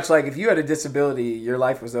pretty much like if you had a disability, your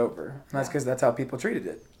life was over. And that's because that's how people treated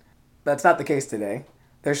it. That's not the case today.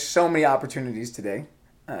 There's so many opportunities today.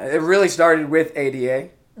 It really started with ADA.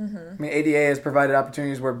 Mm-hmm. I mean, ADA has provided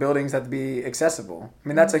opportunities where buildings have to be accessible. I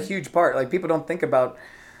mean, that's a huge part. People don't think about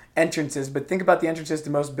entrances, but think about the entrances to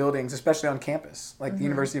most buildings, especially on campus, like the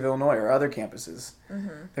University of Illinois or other campuses.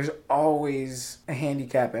 Mm-hmm. There's always a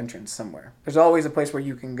handicap entrance somewhere. There's always a place where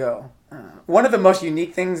you can go. One of the most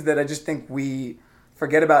unique things that I just think we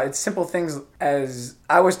forget about, it's simple things, as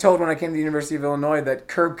I was told when I came to the University of Illinois that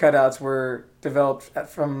curb cutouts were developed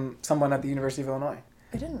from someone at the University of Illinois.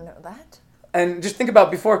 I didn't know that. And just think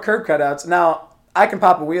about before curb cutouts. Now, I can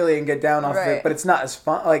pop a wheelie and get down off of it, but it's not as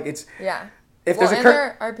fun. Yeah. If there's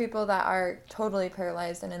there are people that are totally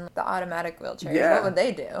paralyzed and in the automatic wheelchairs. Yeah. What would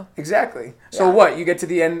they do? Exactly. So what? You get to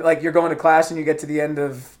the end, you're going to class and you get to the end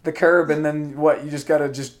of the curb, and then what? You just got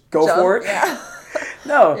to just go for it? Yeah.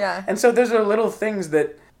 No. Yeah. And so those are little things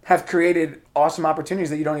that have created awesome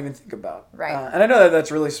opportunities that you don't even think about. Right. And I know that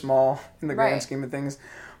that's really small in the grand scheme of things,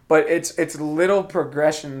 but it's little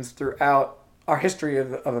progressions throughout our history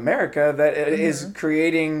of America that is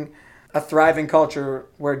creating a thriving culture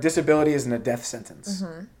where disability isn't a death sentence.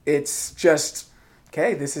 Mm-hmm. It's just,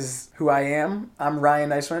 okay, this is who I am. I'm Ryan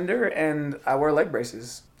Neiswinder, and I wear leg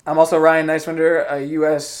braces. I'm also Ryan Neiswinder, a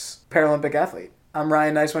U.S. Paralympic athlete. I'm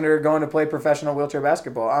Ryan Neiswinder going to play professional wheelchair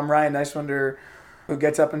basketball. I'm Ryan Neiswinder who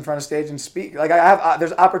gets up in front of stage and speak.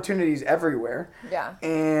 There's opportunities everywhere. Yeah.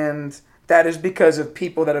 And that is because of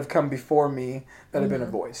people that have come before me that have been a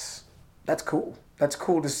voice. That's cool. That's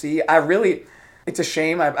cool to see. It's a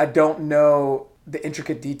shame. I don't know the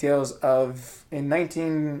intricate details of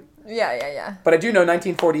Yeah. But I do know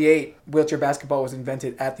 1948 wheelchair basketball was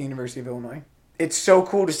invented at the University of Illinois. It's so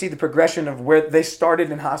cool to see the progression of where they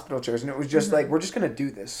started in hospital chairs, and it was just we're just going to do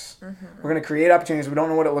this. Mm-hmm. We're going to create opportunities. We don't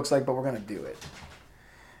know what it looks like, but we're going to do it.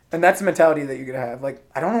 And that's the mentality that you're going to have.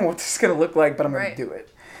 I don't know what this is going to look like, but I'm going to do it.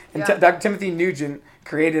 And Dr. Timothy Nugent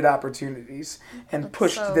created opportunities and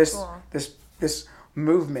pushed this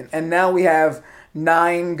movement. And now we have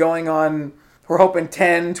 9 going on, we're hoping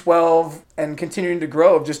 10, 12, and continuing to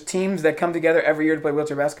grow of just teams that come together every year to play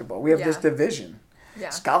wheelchair basketball. We have this division. Yeah.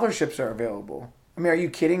 Scholarships are available. I mean, are you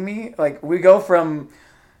kidding me? We go from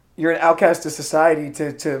you're an outcast to society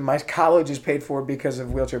to my college is paid for because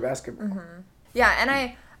of wheelchair basketball. Mm-hmm. Yeah,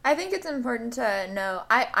 and I think it's important to know.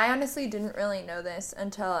 I honestly didn't really know this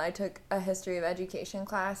until I took a history of education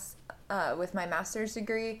class with my master's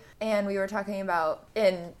degree, and we were talking about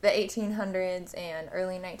in the 1800s and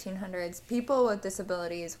early 1900s, people with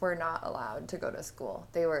disabilities were not allowed to go to school.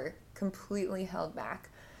 They were completely held back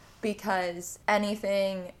because any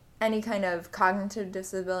kind of cognitive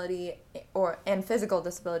disability and physical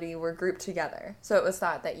disability were grouped together. So it was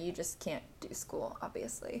thought that you just can't do school,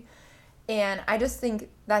 obviously. And I just think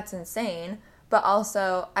that's insane. But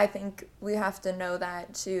also, I think we have to know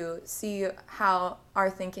that to see how our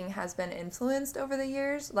thinking has been influenced over the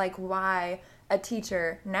years. Like why a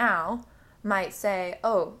teacher now might say,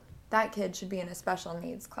 oh, that kid should be in a special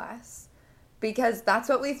needs class. Because that's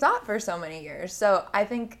what we thought for so many years. So I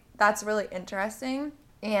think that's really interesting.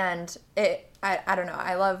 And I don't know,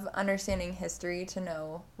 I love understanding history to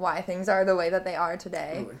know why things are the way that they are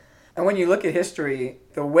today. And when you look at history,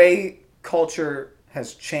 the way culture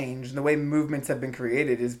has changed, the way movements have been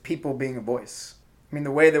created is people being a voice. I mean,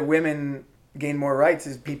 the way that women gained more rights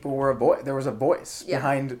is people were a voice. There was a voice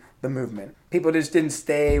behind the movement. People just didn't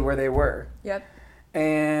stay where they were. Yep.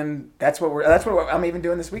 And that's what I'm even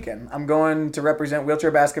doing this weekend. I'm going to represent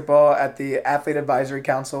wheelchair basketball at the Athlete Advisory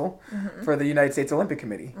Council for the United States Olympic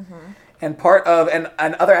Committee. And part of, and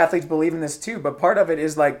other athletes believe in this too, but part of it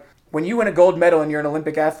is like when you win a gold medal and you're an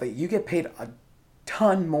Olympic athlete, you get paid a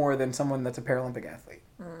ton more than someone that's a Paralympic athlete.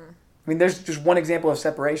 I mean, there's just one example of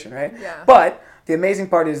separation, right? Yeah. But the amazing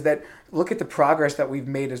part is that look at the progress that we've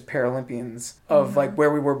made as Paralympians of like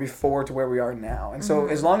where we were before to where we are now. And so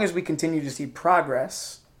as long as we continue to see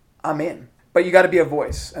progress, I'm in. But you got to be a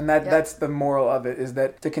voice. And that's the moral of it, is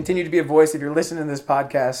that to continue to be a voice, if you're listening to this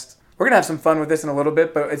podcast, we're going to have some fun with this in a little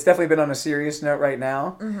bit, but it's definitely been on a serious note right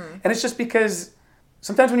now. And it's just because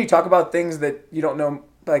sometimes when you talk about things that you don't know,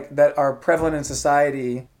 like that are prevalent in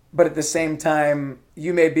society, but at the same time,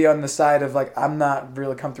 you may be on the side of like, I'm not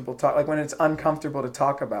really comfortable talking. Like when it's uncomfortable to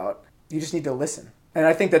talk about, you just need to listen. And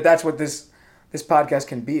I think that that's what this podcast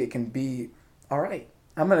can be. It can be, all right,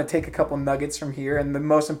 I'm going to take a couple nuggets from here. And the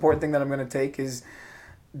most important thing that I'm going to take is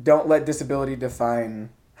don't let disability define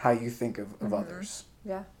how you think of others.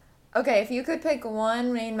 Yeah. Okay, if you could pick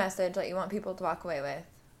one main message that you want people to walk away with,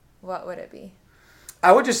 what would it be?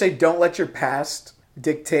 I would just say don't let your past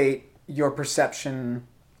dictate your perception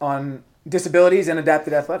on disabilities and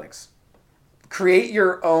adapted athletics. Create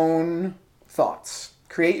your own thoughts.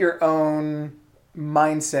 Create your own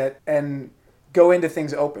mindset and go into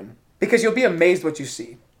things open. Because you'll be amazed what you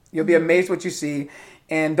see. You'll be amazed what you see.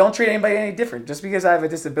 And don't treat anybody any different. Just because I have a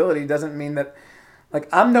disability doesn't mean that, like,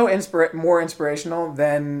 I'm no more inspirational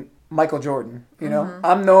than Michael Jordan. You know?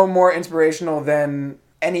 I'm no more inspirational than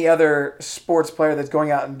any other sports player that's going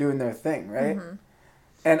out and doing their thing, right?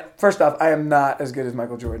 And first off, I am not as good as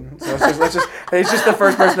Michael Jordan. So it's just the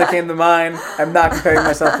first person that came to mind. I'm not comparing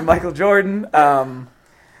myself to Michael Jordan.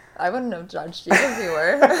 I wouldn't have judged you if you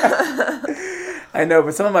were. I know,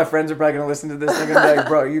 but some of my friends are probably going to listen to this and they're going to be like,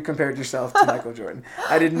 bro, you compared yourself to Michael Jordan.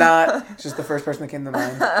 I did not. It's just the first person that came to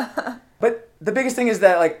mind. But the biggest thing is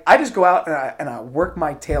that, like, I just go out and I work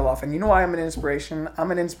my tail off. And you know why I'm an inspiration?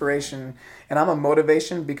 I'm an inspiration and I'm a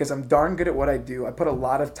motivation because I'm darn good at what I do. I put a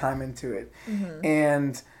lot of time into it.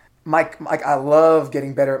 And I love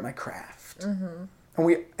getting better at my craft.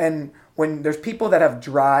 And when there's people that have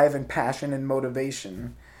drive and passion and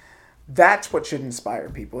motivation, that's what should inspire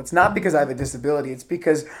people. It's not because I have a disability. It's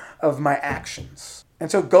because of my actions.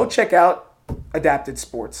 And so go check out adapted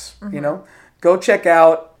sports, you know? Go check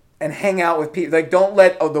out and hang out with people. Like, don't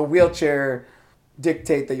let the wheelchair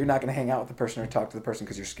dictate that you're not going to hang out with the person or talk to the person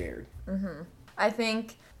because you're scared. I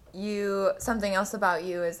think something else about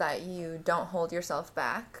you is that you don't hold yourself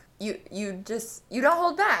back. You don't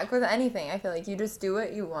hold back with anything. I feel like you just do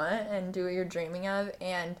what you want and do what you're dreaming of.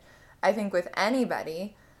 And I think with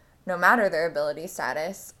anybody, no matter their ability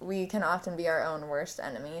status, we can often be our own worst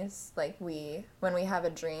enemies. Like when we have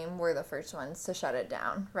a dream, we're the first ones to shut it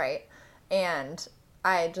down, right? And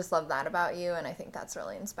I just love that about you, and I think that's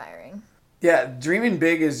really inspiring. Yeah, dreaming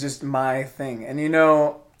big is just my thing. And, you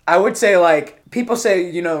know, I would say, like, people say,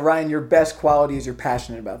 you know, Ryan, your best quality is you're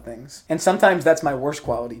passionate about things. And sometimes that's my worst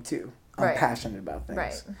quality, too. I'm passionate about things.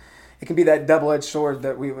 Right. It can be that double-edged sword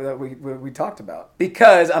that we talked about.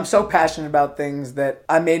 Because I'm so passionate about things that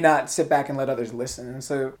I may not sit back and let others listen. And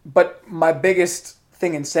so, but my biggest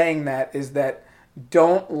thing in saying that is that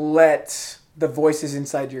don't let the voices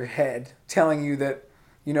inside your head telling you that,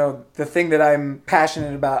 you know, the thing that I'm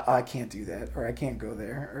passionate about, I can't do that, or I can't go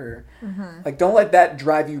there, or like, don't let that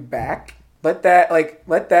drive you back. Let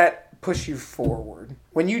that push you forward.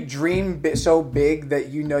 When you dream so big that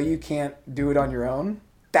you know you can't do it on your own,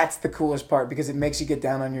 that's the coolest part because it makes you get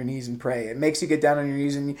down on your knees and pray. It makes you get down on your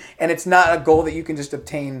knees and it's not a goal that you can just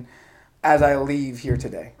obtain as I leave here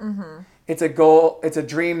today. Mm-hmm. It's a goal, it's a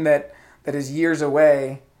dream that is years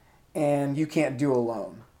away and you can't do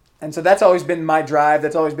alone. And so that's always been my drive.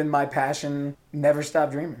 That's always been my passion. Never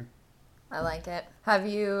stop dreaming. I like it. Have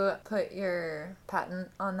you put your patent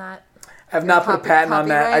on that? I've not put a patent on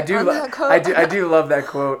that. I do love that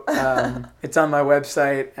quote. It's on my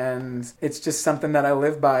website, and it's just something that I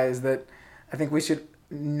live by. Is that I think we should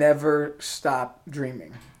never stop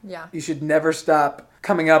dreaming. Yeah. You should never stop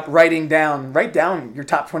coming up, write down your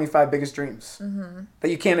top 25 biggest dreams that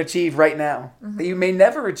you can't achieve right now, that you may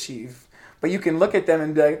never achieve, but you can look at them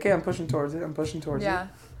and be like, okay, I'm pushing towards it. I'm pushing towards it. Yeah.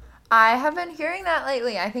 I have been hearing that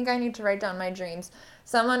lately. I think I need to write down my dreams.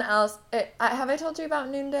 Someone else, have I told you about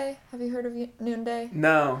Noonday? Have you heard of Noonday?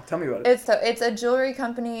 No, tell me about it. It's a jewelry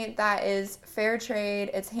company that is fair trade.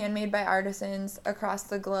 It's handmade by artisans across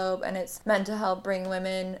the globe, and it's meant to help bring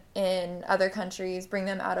women in other countries, bring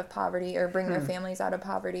them out of poverty or bring their families out of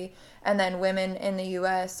poverty. And then women in the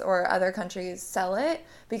U.S. or other countries sell it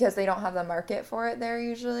because they don't have the market for it there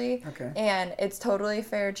usually. Okay. And it's totally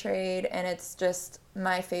fair trade, and it's just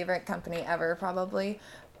my favorite company ever probably.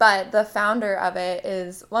 But the founder of it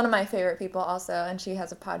is one of my favorite people also, and she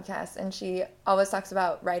has a podcast, and she always talks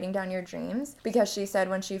about writing down your dreams because she said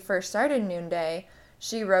when she first started Noonday,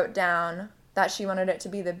 she wrote down that she wanted it to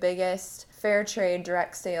be the biggest fair trade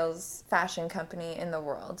direct sales fashion company in the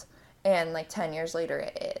world. And like 10 years later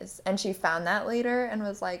it is. And she found that later and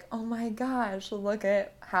was like, oh my gosh, look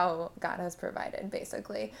at how God has provided,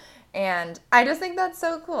 basically. And I just think that's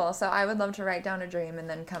so cool. So I would love to write down a dream and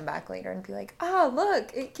then come back later and be like, oh,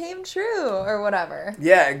 look, it came true or whatever.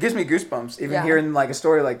 Yeah, it gives me goosebumps even hearing like a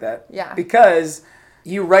story like that. Yeah. Because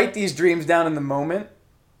you write these dreams down in the moment.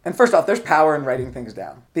 And first off, there's power in writing things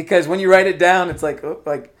down. Because when you write it down, it's like,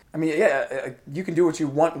 you can do what you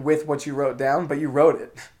want with what you wrote down, but you wrote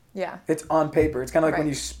it. Yeah. It's on paper. It's kind of like when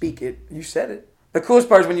you speak it, you said it. The coolest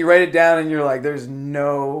part is when you write it down and you're like, there's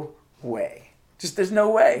no way. Just there's no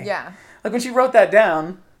way. Yeah. Like when she wrote that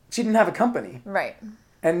down, she didn't have a company. Right.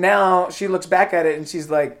 And now she looks back at it and she's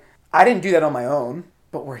like, I didn't do that on my own,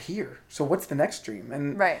 but we're here. So what's the next dream?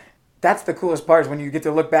 And that's the coolest part is when you get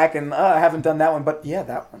to look back and, I haven't done that one, but yeah,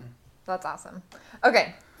 that one. That's awesome.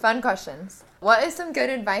 Okay, fun questions. What is some good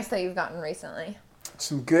advice that you've gotten recently?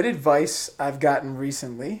 Some good advice I've gotten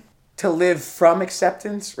recently: to live from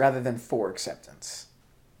acceptance rather than for acceptance.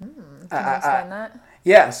 Can you explain that?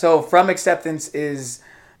 Yeah, so from acceptance is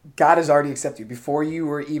God has already accepted you. Before you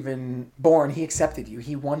were even born, He accepted you.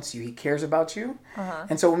 He wants you. He cares about you.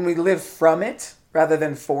 And so when we live from it rather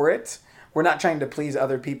than for it, we're not trying to please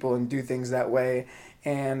other people and do things that way.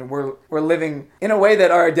 And we're living in a way that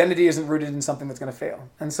our identity isn't rooted in something that's going to fail.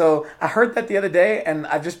 And so I heard that the other day, and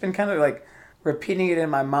I've just been kind of like repeating it in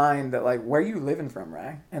my mind that like, where are you living from,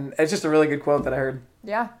 Ray? And it's just a really good quote that I heard.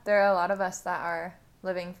 Yeah, there are a lot of us that are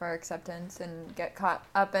living for acceptance and get caught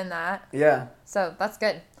up in that. Yeah. So that's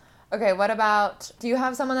good. Okay, what about, do you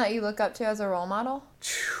have someone that you look up to as a role model?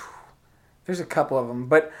 There's a couple of them,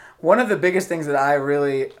 but one of the biggest things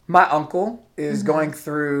that my uncle is going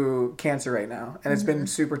through cancer right now, and it's been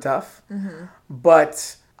super tough,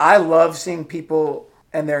 but I love seeing people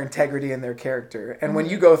and their integrity and their character. And when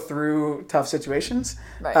you go through tough situations,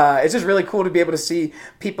 it's just really cool to be able to see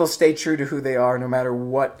people stay true to who they are no matter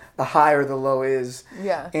what the high or the low is.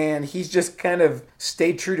 Yeah. And he's just kind of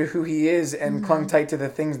stayed true to who he is and clung tight to the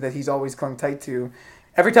things that he's always clung tight to.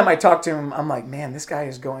 Every time I talk to him, I'm like, man, this guy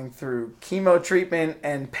is going through chemo treatment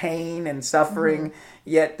and pain and suffering,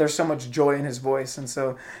 yet there's so much joy in his voice. And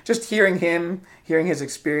so just hearing him, hearing his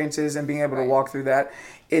experiences and being able to walk through that,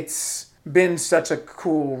 he's been such a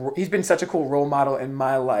cool role model in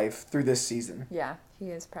my life through this season. Yeah, he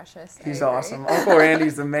is precious. He's awesome. Uncle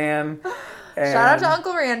Randy's the man. And shout out to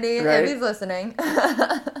Uncle Randy if he's listening.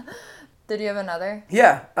 Did you have another?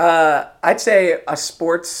 Yeah. I'd say a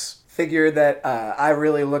sports figure that I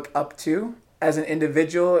really look up to as an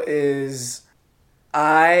individual is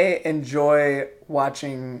I enjoy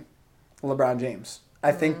watching LeBron James.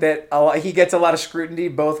 I think that he gets a lot of scrutiny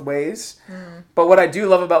both ways. But what I do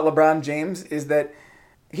love about LeBron James is that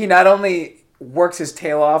he not only works his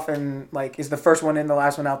tail off and like is the first one in, the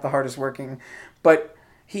last one out, the hardest working, but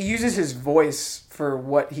he uses his voice for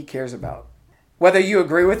what he cares about. Whether you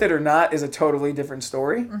agree with it or not is a totally different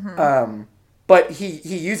story. But he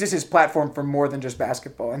uses his platform for more than just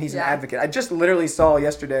basketball, and he's an advocate. I just literally saw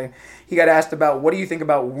yesterday, he got asked about, what do you think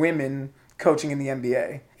about women coaching in the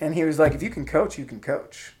NBA? And he was like, if you can coach, you can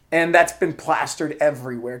coach. And that's been plastered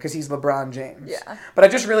everywhere because he's LeBron James. Yeah. But I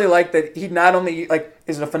just really like that he not only like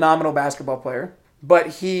is a phenomenal basketball player, but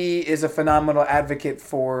he is a phenomenal advocate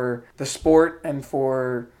for the sport and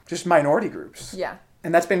for just minority groups. Yeah.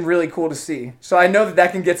 And that's been really cool to see. So I know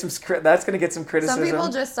that can get that's going to get some criticism. Some people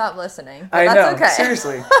just stop listening. I know, that's okay.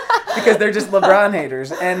 seriously. Because they're just LeBron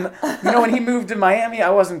haters. And, when he moved to Miami, I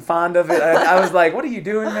wasn't fond of it. I was like, what are you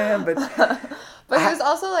doing, man? But he was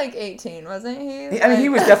also like 18, wasn't he? He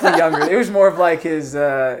was definitely younger. It was more of like his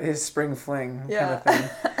spring fling kind of thing.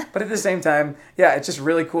 But at the same time, yeah, it's just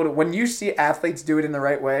really cool. When you see athletes do it in the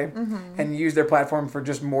right way and use their platform for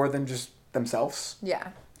just more than just themselves. Yeah.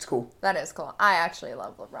 It's cool. That is cool. I actually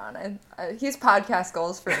love LeBron. He's podcast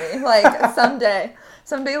goals for me. Like, someday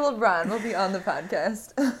LeBron will be on the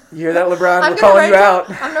podcast. You hear that, LeBron? We're calling you out.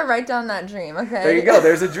 I'm going to write down that dream, okay? There you go.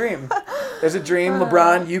 There's a dream. There's a dream,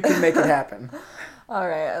 LeBron. You can make it happen. All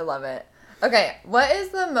right. I love it. Okay. What is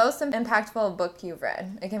the most impactful book you've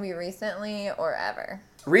read? It can be recently or ever.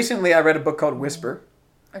 Recently, I read a book called Whisper.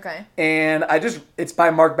 Okay. And it's by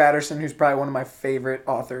Mark Batterson, who's probably one of my favorite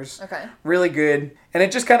authors. Okay. Really good. And it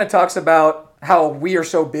just kind of talks about how we are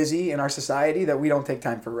so busy in our society that we don't take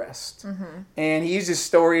time for rest. Mm-hmm. And he uses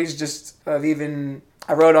stories just of even,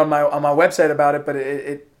 I wrote on my website about it, but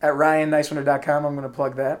it at RyanNicewinter.com, I'm going to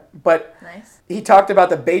plug that. But nice. He talked about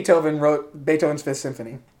that Beethoven wrote Beethoven's Fifth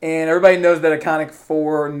Symphony. And everybody knows that iconic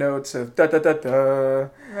 4 notes of da-da-da-da.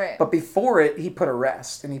 Right. But before it, he put a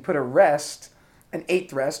rest. And he put an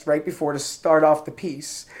 8th rest right before to start off the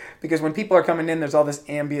piece, because when people are coming in, there's all this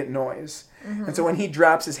ambient noise. Mm-hmm. And so when he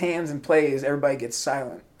drops his hands and plays, everybody gets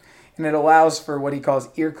silent. And it allows for what he calls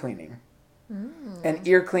ear cleaning. And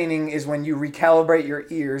ear cleaning is when you recalibrate your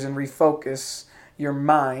ears and refocus your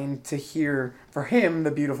mind to hear, for him,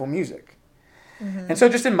 the beautiful music. Mm-hmm. And so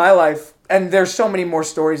just in my life, and there's so many more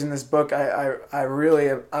stories in this book, I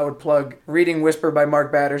would plug reading Whisper by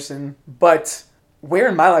Mark Batterson, but where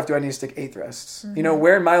in my life do I need to take 8th rests? Mm-hmm.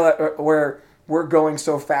 Where in my life, where we're going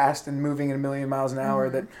so fast and moving at 1,000,000 miles an hour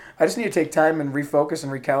that I just need to take time and refocus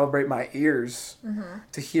and recalibrate my ears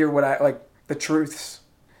to hear what the truths.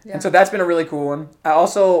 Yeah. And so that's been a really cool one. I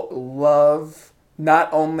also love not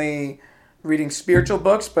only reading spiritual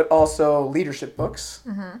books, but also leadership books.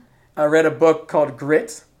 Mm-hmm. I read a book called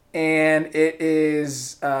Grit. And it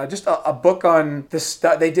is just a book on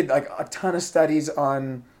they did like a ton of studies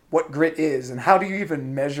on what grit is and how do you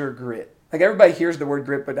even measure grit. Like everybody hears the word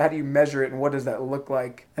grit, but how do you measure it and what does that look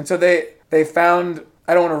like? And so they found,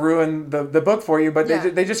 I don't want to ruin the book for you, but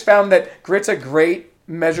they just found that grit's a great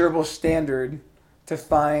measurable standard to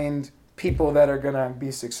find people that are going to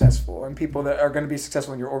be successful and people that are going to be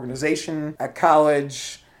successful in your organization, at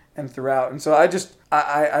college, and throughout. And so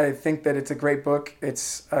I think that it's a great book.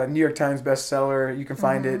 It's a New York Times bestseller. You can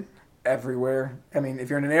find it everywhere. I mean, if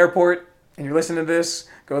you're in an airport and you're listening to this,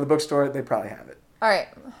 go to the bookstore. They probably have it. All right.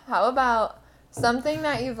 How about something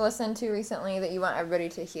that you've listened to recently that you want everybody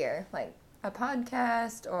to hear? Like a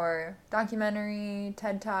podcast or documentary,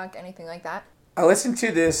 TED Talk, anything like that? I listened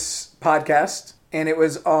to this podcast, and it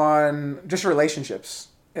was on just relationships.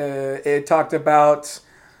 It talked about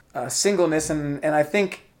singleness, and I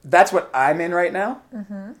think that's what I'm in right now.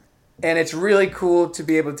 Mm-hmm. And it's really cool to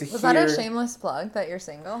be able to hear... Was that a shameless plug that you're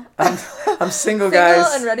single? I'm single, guys.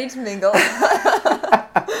 Single and ready to mingle.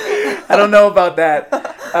 I don't know about that.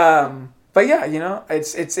 But yeah,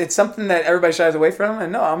 it's something that everybody shies away from.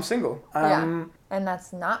 And no, I'm single. Yeah. And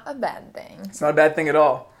that's not a bad thing. It's not a bad thing at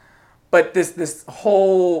all. But this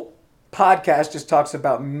whole podcast just talks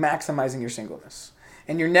about maximizing your singleness.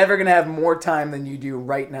 And you're never going to have more time than you do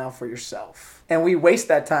right now for yourself. And we waste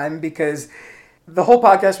that time because the whole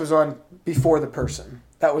podcast was on Before the Person.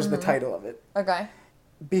 That was the title of it. Okay.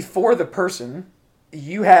 Before the person,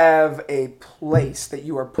 you have a place that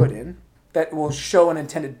you are put in that will show an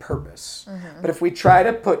intended purpose. Mm-hmm. But if we try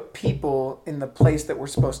to put people in the place that we're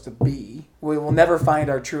supposed to be, we will never find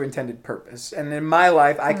our true intended purpose. And in my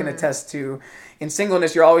life, I can attest to, in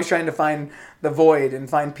singleness, you're always trying to find the void and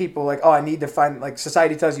find people like, oh, I need to find, like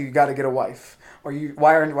society tells you got to get a wife. Or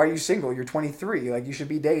why are you single? You're 23. Like you should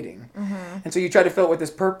be dating. Mm-hmm. And so you try to fill it with this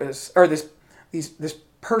purpose or this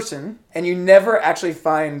person, and you never actually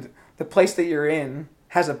find the place that you're in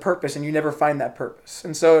has a purpose, and you never find that purpose.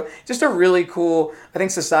 And so just a really cool, I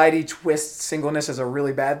think society twists singleness as a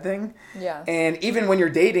really bad thing. Yeah. And even when you're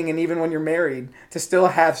dating and even when you're married, to still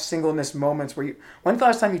have singleness moments where when's the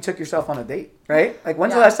last time you took yourself on a date, right? Like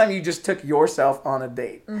when's the last time you just took yourself on a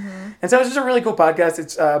date? Mm-hmm. And so it's just a really cool podcast.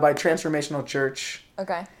 It's by Transformational Church.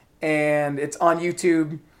 Okay. And it's on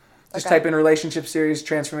YouTube. Just type in relationship series,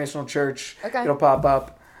 Transformational Church. Okay. It'll pop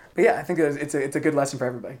up. But yeah, I think it's a good lesson for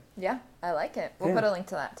everybody. Yeah, I like it. We'll put a link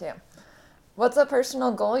to that too. What's a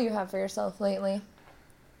personal goal you have for yourself lately?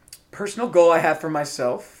 Personal goal I have for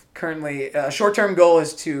myself currently, a short-term goal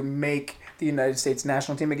is to make the United States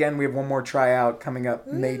national team again. We have one more tryout coming up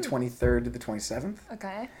May 23rd to the 27th.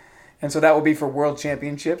 Okay. And so that will be for World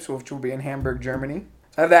Championships, which will be in Hamburg, Germany.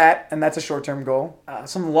 I have that, and that's a short-term goal.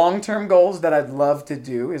 Some long-term goals that I'd love to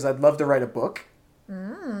do is I'd love to write a book.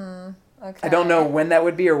 Okay. I don't know when that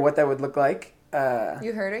would be or what that would look like.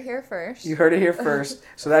 You heard it here first. You heard it here first.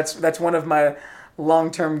 So that's one of my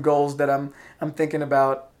long-term goals that I'm thinking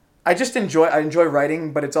about. I enjoy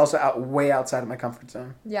writing, but it's also way outside of my comfort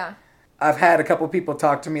zone. Yeah. I've had a couple people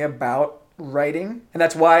talk to me about writing, and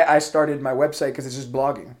that's why I started my website, because it's just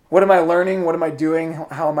blogging. What am I learning? What am I doing?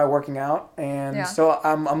 How am I working out? And so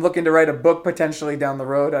I'm looking to write a book potentially down the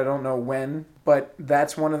road. I don't know when, but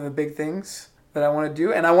that's one of the big things that I want to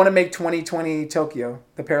do. And I want to make 2020 Tokyo,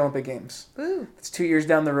 the Paralympic Games. Ooh. It's 2 years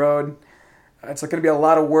down the road. It's going to be a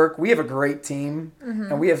lot of work. We have a great team,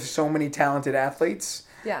 and we have so many talented athletes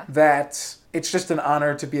that it's just an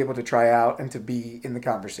honor to be able to try out and to be in the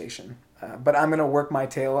conversation. But I'm going to work my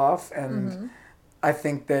tail off, and I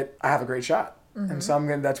think that I have a great shot. And so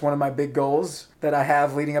that's one of my big goals that I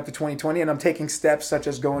have leading up to 2020, and I'm taking steps such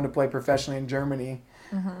as going to play professionally in Germany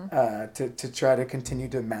to try to continue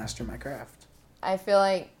to master my craft. I feel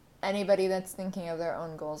like anybody that's thinking of their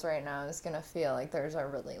own goals right now is going to feel like theirs are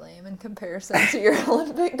really lame in comparison to your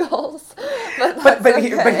Olympic goals. But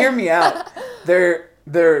hear me out.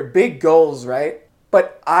 They're big goals, right?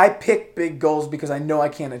 But I pick big goals because I know I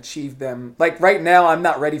can't achieve them. Like right now, I'm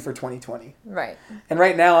not ready for 2020. Right. And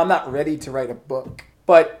right now, I'm not ready to write a book.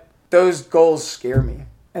 But those goals scare me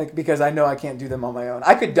because I know I can't do them on my own.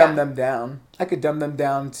 I could dumb them down. I could dumb them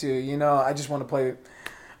down to, I just want to play.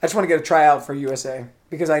 I just want to get a tryout for USA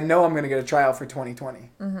because I know I'm going to get a tryout for 2020.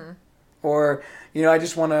 Or, I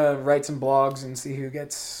just want to write some blogs and see who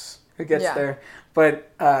gets there.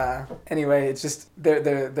 But anyway, it's just they're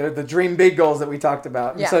the dream big goals that we talked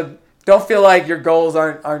about. And so don't feel like your goals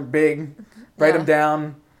aren't big. Write them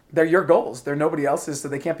down. They're your goals. They're nobody else's, so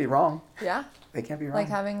they can't be wrong. Yeah. They can't be wrong. Like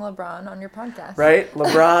having LeBron on your podcast. Right?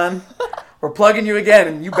 LeBron, we're plugging you again,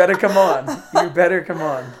 and you better come on. You better come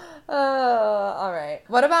on. All right.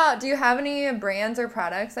 What about, do you have any brands or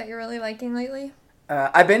products that you're really liking lately?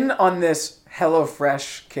 I've been on this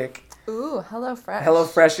HelloFresh kick. Ooh, HelloFresh.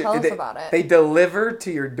 HelloFresh. Tell us about it. They deliver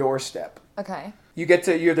to your doorstep. Okay. You get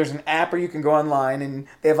to, there's an app where you can go online, and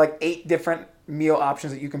they have like 8 different meal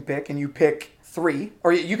options that you can pick, and you pick 3.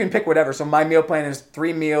 Or you can pick whatever. So my meal plan is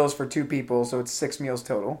 3 meals for 2 people, so it's 6 meals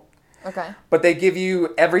total. Okay. But they give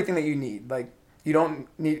you everything that you need. Like, you don't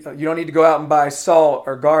need to go out and buy salt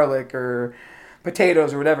or garlic or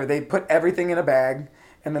potatoes or whatever. They put everything in a bag,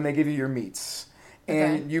 and then they give you your meats.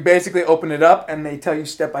 And you basically open it up, and they tell you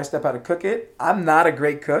step by step how to cook it. I'm not a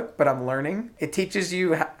great cook, but I'm learning. It teaches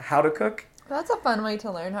you how to cook. That's a fun way to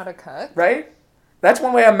learn how to cook. Right? That's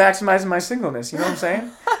one way I'm maximizing my singleness. You know what I'm saying?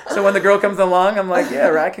 So when the girl comes along, I'm like,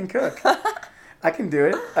 yeah, I can cook. I can do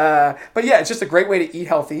it. But yeah, it's just a great way to eat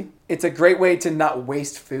healthy. It's a great way to not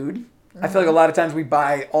waste food. I feel like a lot of times we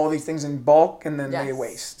buy all these things in bulk, and then they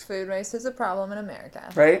waste. Food waste is a problem in America.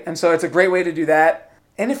 Right? And so it's a great way to do that.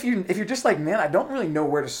 And if you're just like, man, I don't really know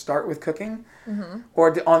where to start with cooking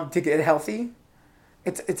or to get healthy,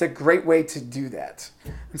 it's a great way to do that.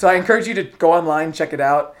 And so I encourage you to go online, check it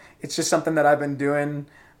out. It's just something that I've been doing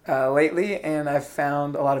lately, and I've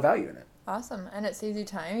found a lot of value in it. Awesome. And it saves you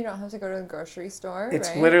time. You don't have to go to the grocery store,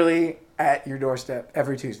 It's literally at your doorstep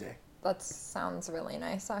every Tuesday. That sounds really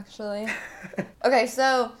nice, actually. Okay,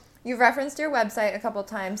 so you've referenced your website a couple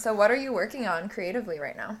times. So what are you working on creatively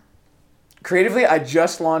right now? Creatively, I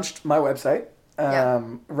just launched my website,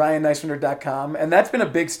 RyanNicewinder.com, and that's been a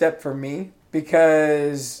big step for me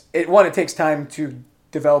because it takes time to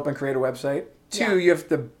develop and create a website. 2, you have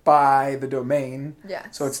to buy the domain.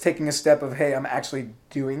 Yes. So it's taking a step of, hey, I'm actually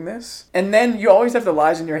doing this. And then you always have the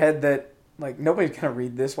lies in your head that, like, nobody's going to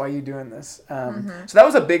read this. Why are you doing this? So that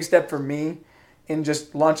was a big step for me in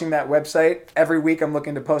just launching that website. Every week I'm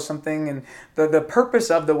looking to post something, and the purpose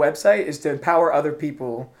of the website is to empower other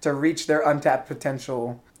people to reach their untapped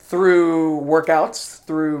potential through workouts,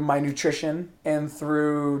 through my nutrition, and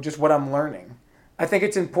through just what I'm learning. I think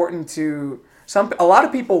it's important to a lot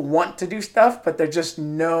of people want to do stuff, but there's just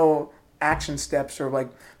no action steps or like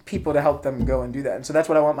people to help them go and do that. And so that's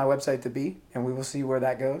what I want my website to be, and we will see where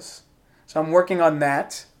that goes. So I'm working on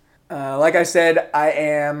that. Like I said, I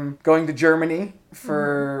am going to Germany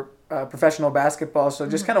for professional basketball. So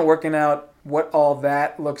just kind of working out what all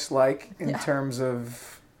that looks like in terms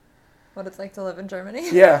of what it's like to live in Germany.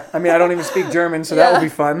 Yeah. I mean, I don't even speak German, so that will be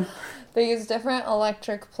fun. They use different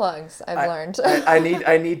electric plugs, I've learned. I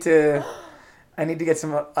need I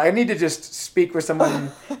need to just speak with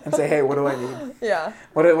someone and say, hey, what do I need? Yeah.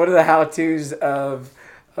 What are the how-tos of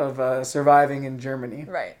surviving in Germany?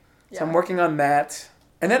 Right. Yeah. So I'm working on that.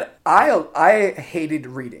 And then I hated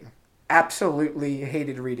reading. Absolutely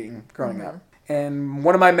hated reading growing up. And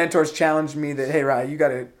one of my mentors challenged me that, hey, Rye, you got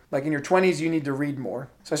to, like in your 20s, you need to read more.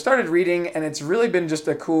 So I started reading, and it's really been just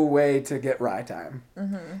a cool way to get Rye time.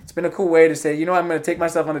 It's been a cool way to say, you know, I'm going to take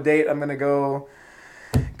myself on a date. I'm going to go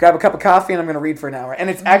grab a cup of coffee, and I'm going to read for an hour. And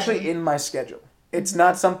it's actually in my schedule. It's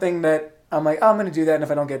not something that I'm like, oh, I'm going to do that, and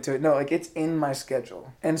if I don't get to it. No, like, it's in my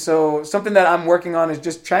schedule. And so something that I'm working on is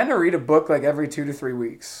just trying to read a book like every 2 to 3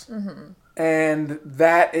 weeks. And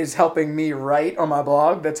that is helping me write on my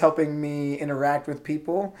blog. That's helping me interact with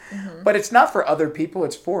people. But it's not for other people.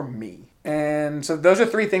 It's for me. And so those are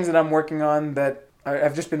 3 things that I'm working on that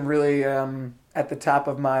I've just been really at the top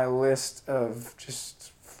of my list of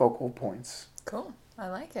just focal points. Cool. I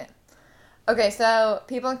like it. Okay, so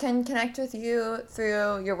people can connect with you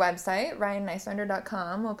through your website,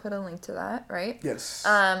 ryannicewonder.com. We'll put a link to that, right? Yes.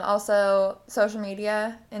 Also, social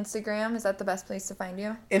media, Instagram, is that the best place to find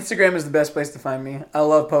you? Instagram is the best place to find me. I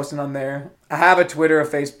love posting on there. I have a Twitter, a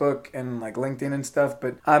Facebook, and like LinkedIn and stuff,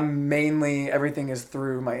 but everything is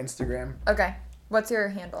through my Instagram. Okay. What's your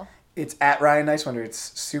handle? It's at Ryan Nicewonder.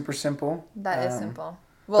 It's super simple. That is simple.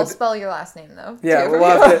 We'll spell your last name, though. Yeah,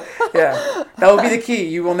 that will be the key.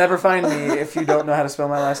 You will never find me if you don't know how to spell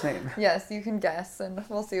my last name. Yes, you can guess, and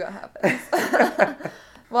we'll see what happens.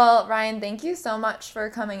 Well, Ryan, thank you so much for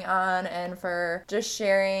coming on and for just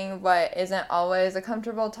sharing what isn't always a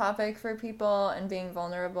comfortable topic for people and being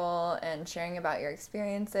vulnerable and sharing about your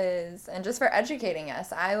experiences and just for educating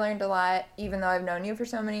us. I learned a lot. Even though I've known you for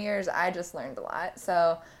so many years, I just learned a lot.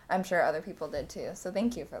 So I'm sure other people did too. So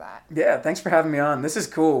thank you for that. Yeah, thanks for having me on. This is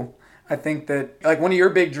cool. I think that like one of your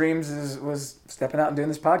big dreams was stepping out and doing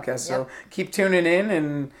this podcast. So keep tuning in,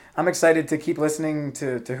 and I'm excited to keep listening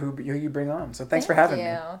to who you bring on. So thanks for having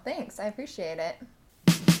me. Thanks. I appreciate it.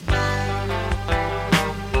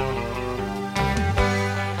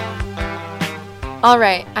 All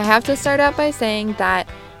right. I have to start out by saying that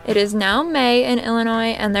it is now May in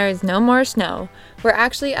Illinois and there is no more snow. We're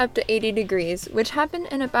actually up to 80 degrees, which happened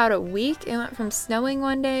in about a week. It went from snowing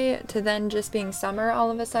one day to then just being summer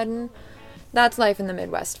all of a sudden. That's life in the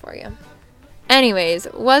Midwest for you. Anyways,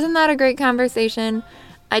 wasn't that a great conversation?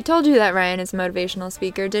 I told you that Ryan is a motivational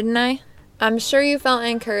speaker, didn't I? I'm sure you felt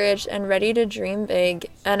encouraged and ready to dream big,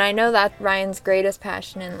 and I know that Ryan's greatest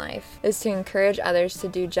passion in life is to encourage others to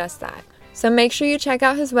do just that. So make sure you check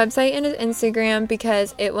out his website and his Instagram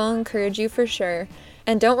because it will encourage you for sure.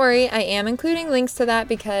 And don't worry, I am including links to that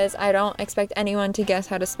because I don't expect anyone to guess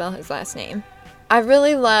how to spell his last name. I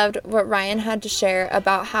really loved what Ryan had to share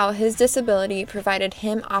about how his disability provided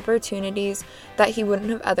him opportunities that he wouldn't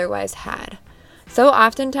have otherwise had. So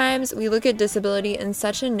oftentimes we look at disability in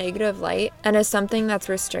such a negative light and as something that's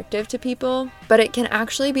restrictive to people, but it can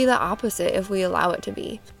actually be the opposite if we allow it to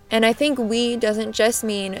be. And I think we doesn't just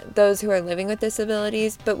mean those who are living with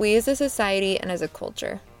disabilities, but we as a society and as a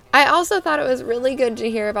culture. I also thought it was really good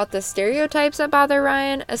to hear about the stereotypes that bother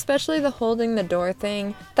Ryan, especially the holding the door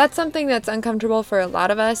thing. That's something that's uncomfortable for a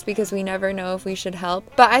lot of us because we never know if we should help,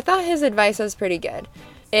 but I thought his advice was pretty good.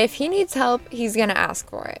 If he needs help, he's gonna ask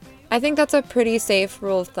for it. I think that's a pretty safe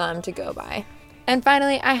rule of thumb to go by. And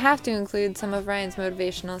finally, I have to include some of Ryan's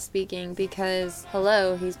motivational speaking because,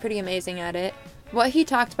 hello, he's pretty amazing at it. What he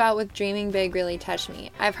talked about with dreaming big really touched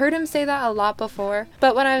me. I've heard him say that a lot before,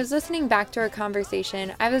 but when I was listening back to our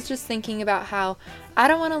conversation, I was just thinking about how I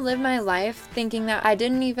don't want to live my life thinking that I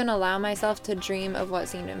didn't even allow myself to dream of what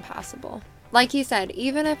seemed impossible. Like he said,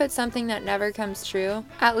 even if it's something that never comes true,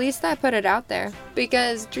 at least I put it out there.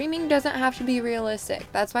 Because dreaming doesn't have to be realistic.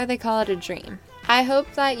 That's why they call it a dream. I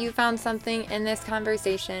hope that you found something in this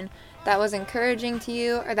conversation that was encouraging to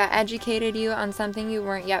you or that educated you on something you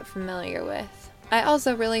weren't yet familiar with. I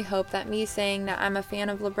also really hope that me saying that I'm a fan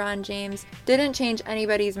of LeBron James didn't change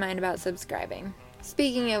anybody's mind about subscribing.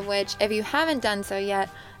 Speaking of which, if you haven't done so yet,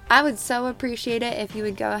 I would so appreciate it if you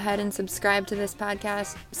would go ahead and subscribe to this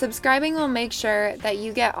podcast. Subscribing will make sure that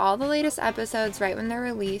you get all the latest episodes right when they're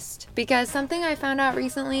released, because something I found out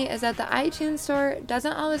recently is that the iTunes store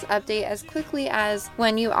doesn't always update as quickly as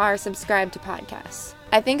when you are subscribed to podcasts.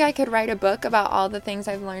 I think I could write a book about all the things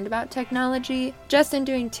I've learned about technology just in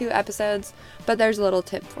doing 2 episodes, but there's a little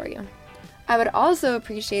tip for you. I would also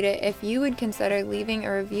appreciate it if you would consider leaving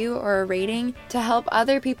a review or a rating to help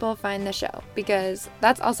other people find the show, because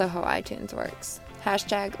that's also how iTunes works.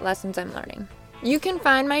 #lessons I'm learning. You can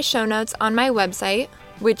find my show notes on my website,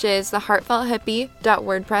 which is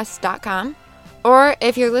theheartfelthippie.wordpress.com. Or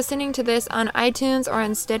if you're listening to this on iTunes or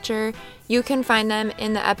on Stitcher, you can find them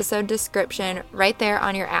in the episode description right there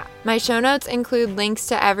on your app. My show notes include links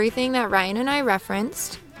to everything that Ryan and I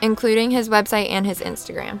referenced, including his website and his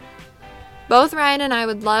Instagram. Both Ryan and I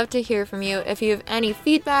would love to hear from you if you have any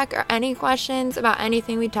feedback or any questions about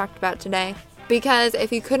anything we talked about today, because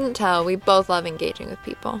if you couldn't tell, we both love engaging with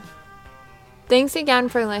people. Thanks again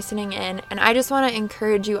for listening in, and I just want to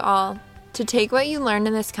encourage you all to take what you learned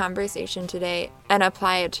in this conversation today and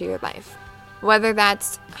apply it to your life. Whether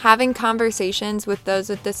that's having conversations with those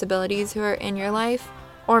with disabilities who are in your life,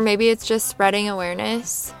 or maybe it's just spreading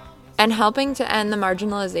awareness and helping to end the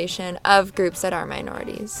marginalization of groups that are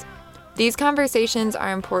minorities. These conversations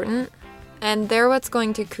are important, and they're what's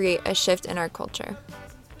going to create a shift in our culture.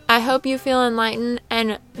 I hope you feel enlightened,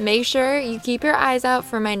 and make sure you keep your eyes out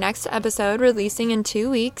for my next episode releasing in 2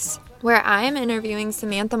 weeks, where I am interviewing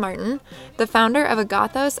Samantha Martin, the founder of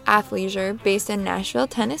Agathos Athleisure based in Nashville,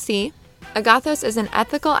 Tennessee. Agathos is an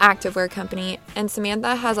ethical activewear company, and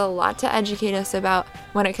Samantha has a lot to educate us about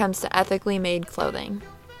when it comes to ethically made clothing.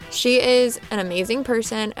 She is an amazing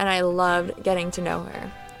person, and I loved getting to know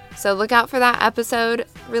her. So look out for that episode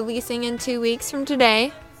releasing in 2 weeks from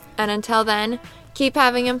today. And until then, keep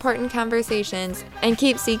having important conversations and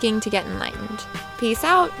keep seeking to get enlightened. Peace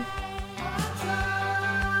out.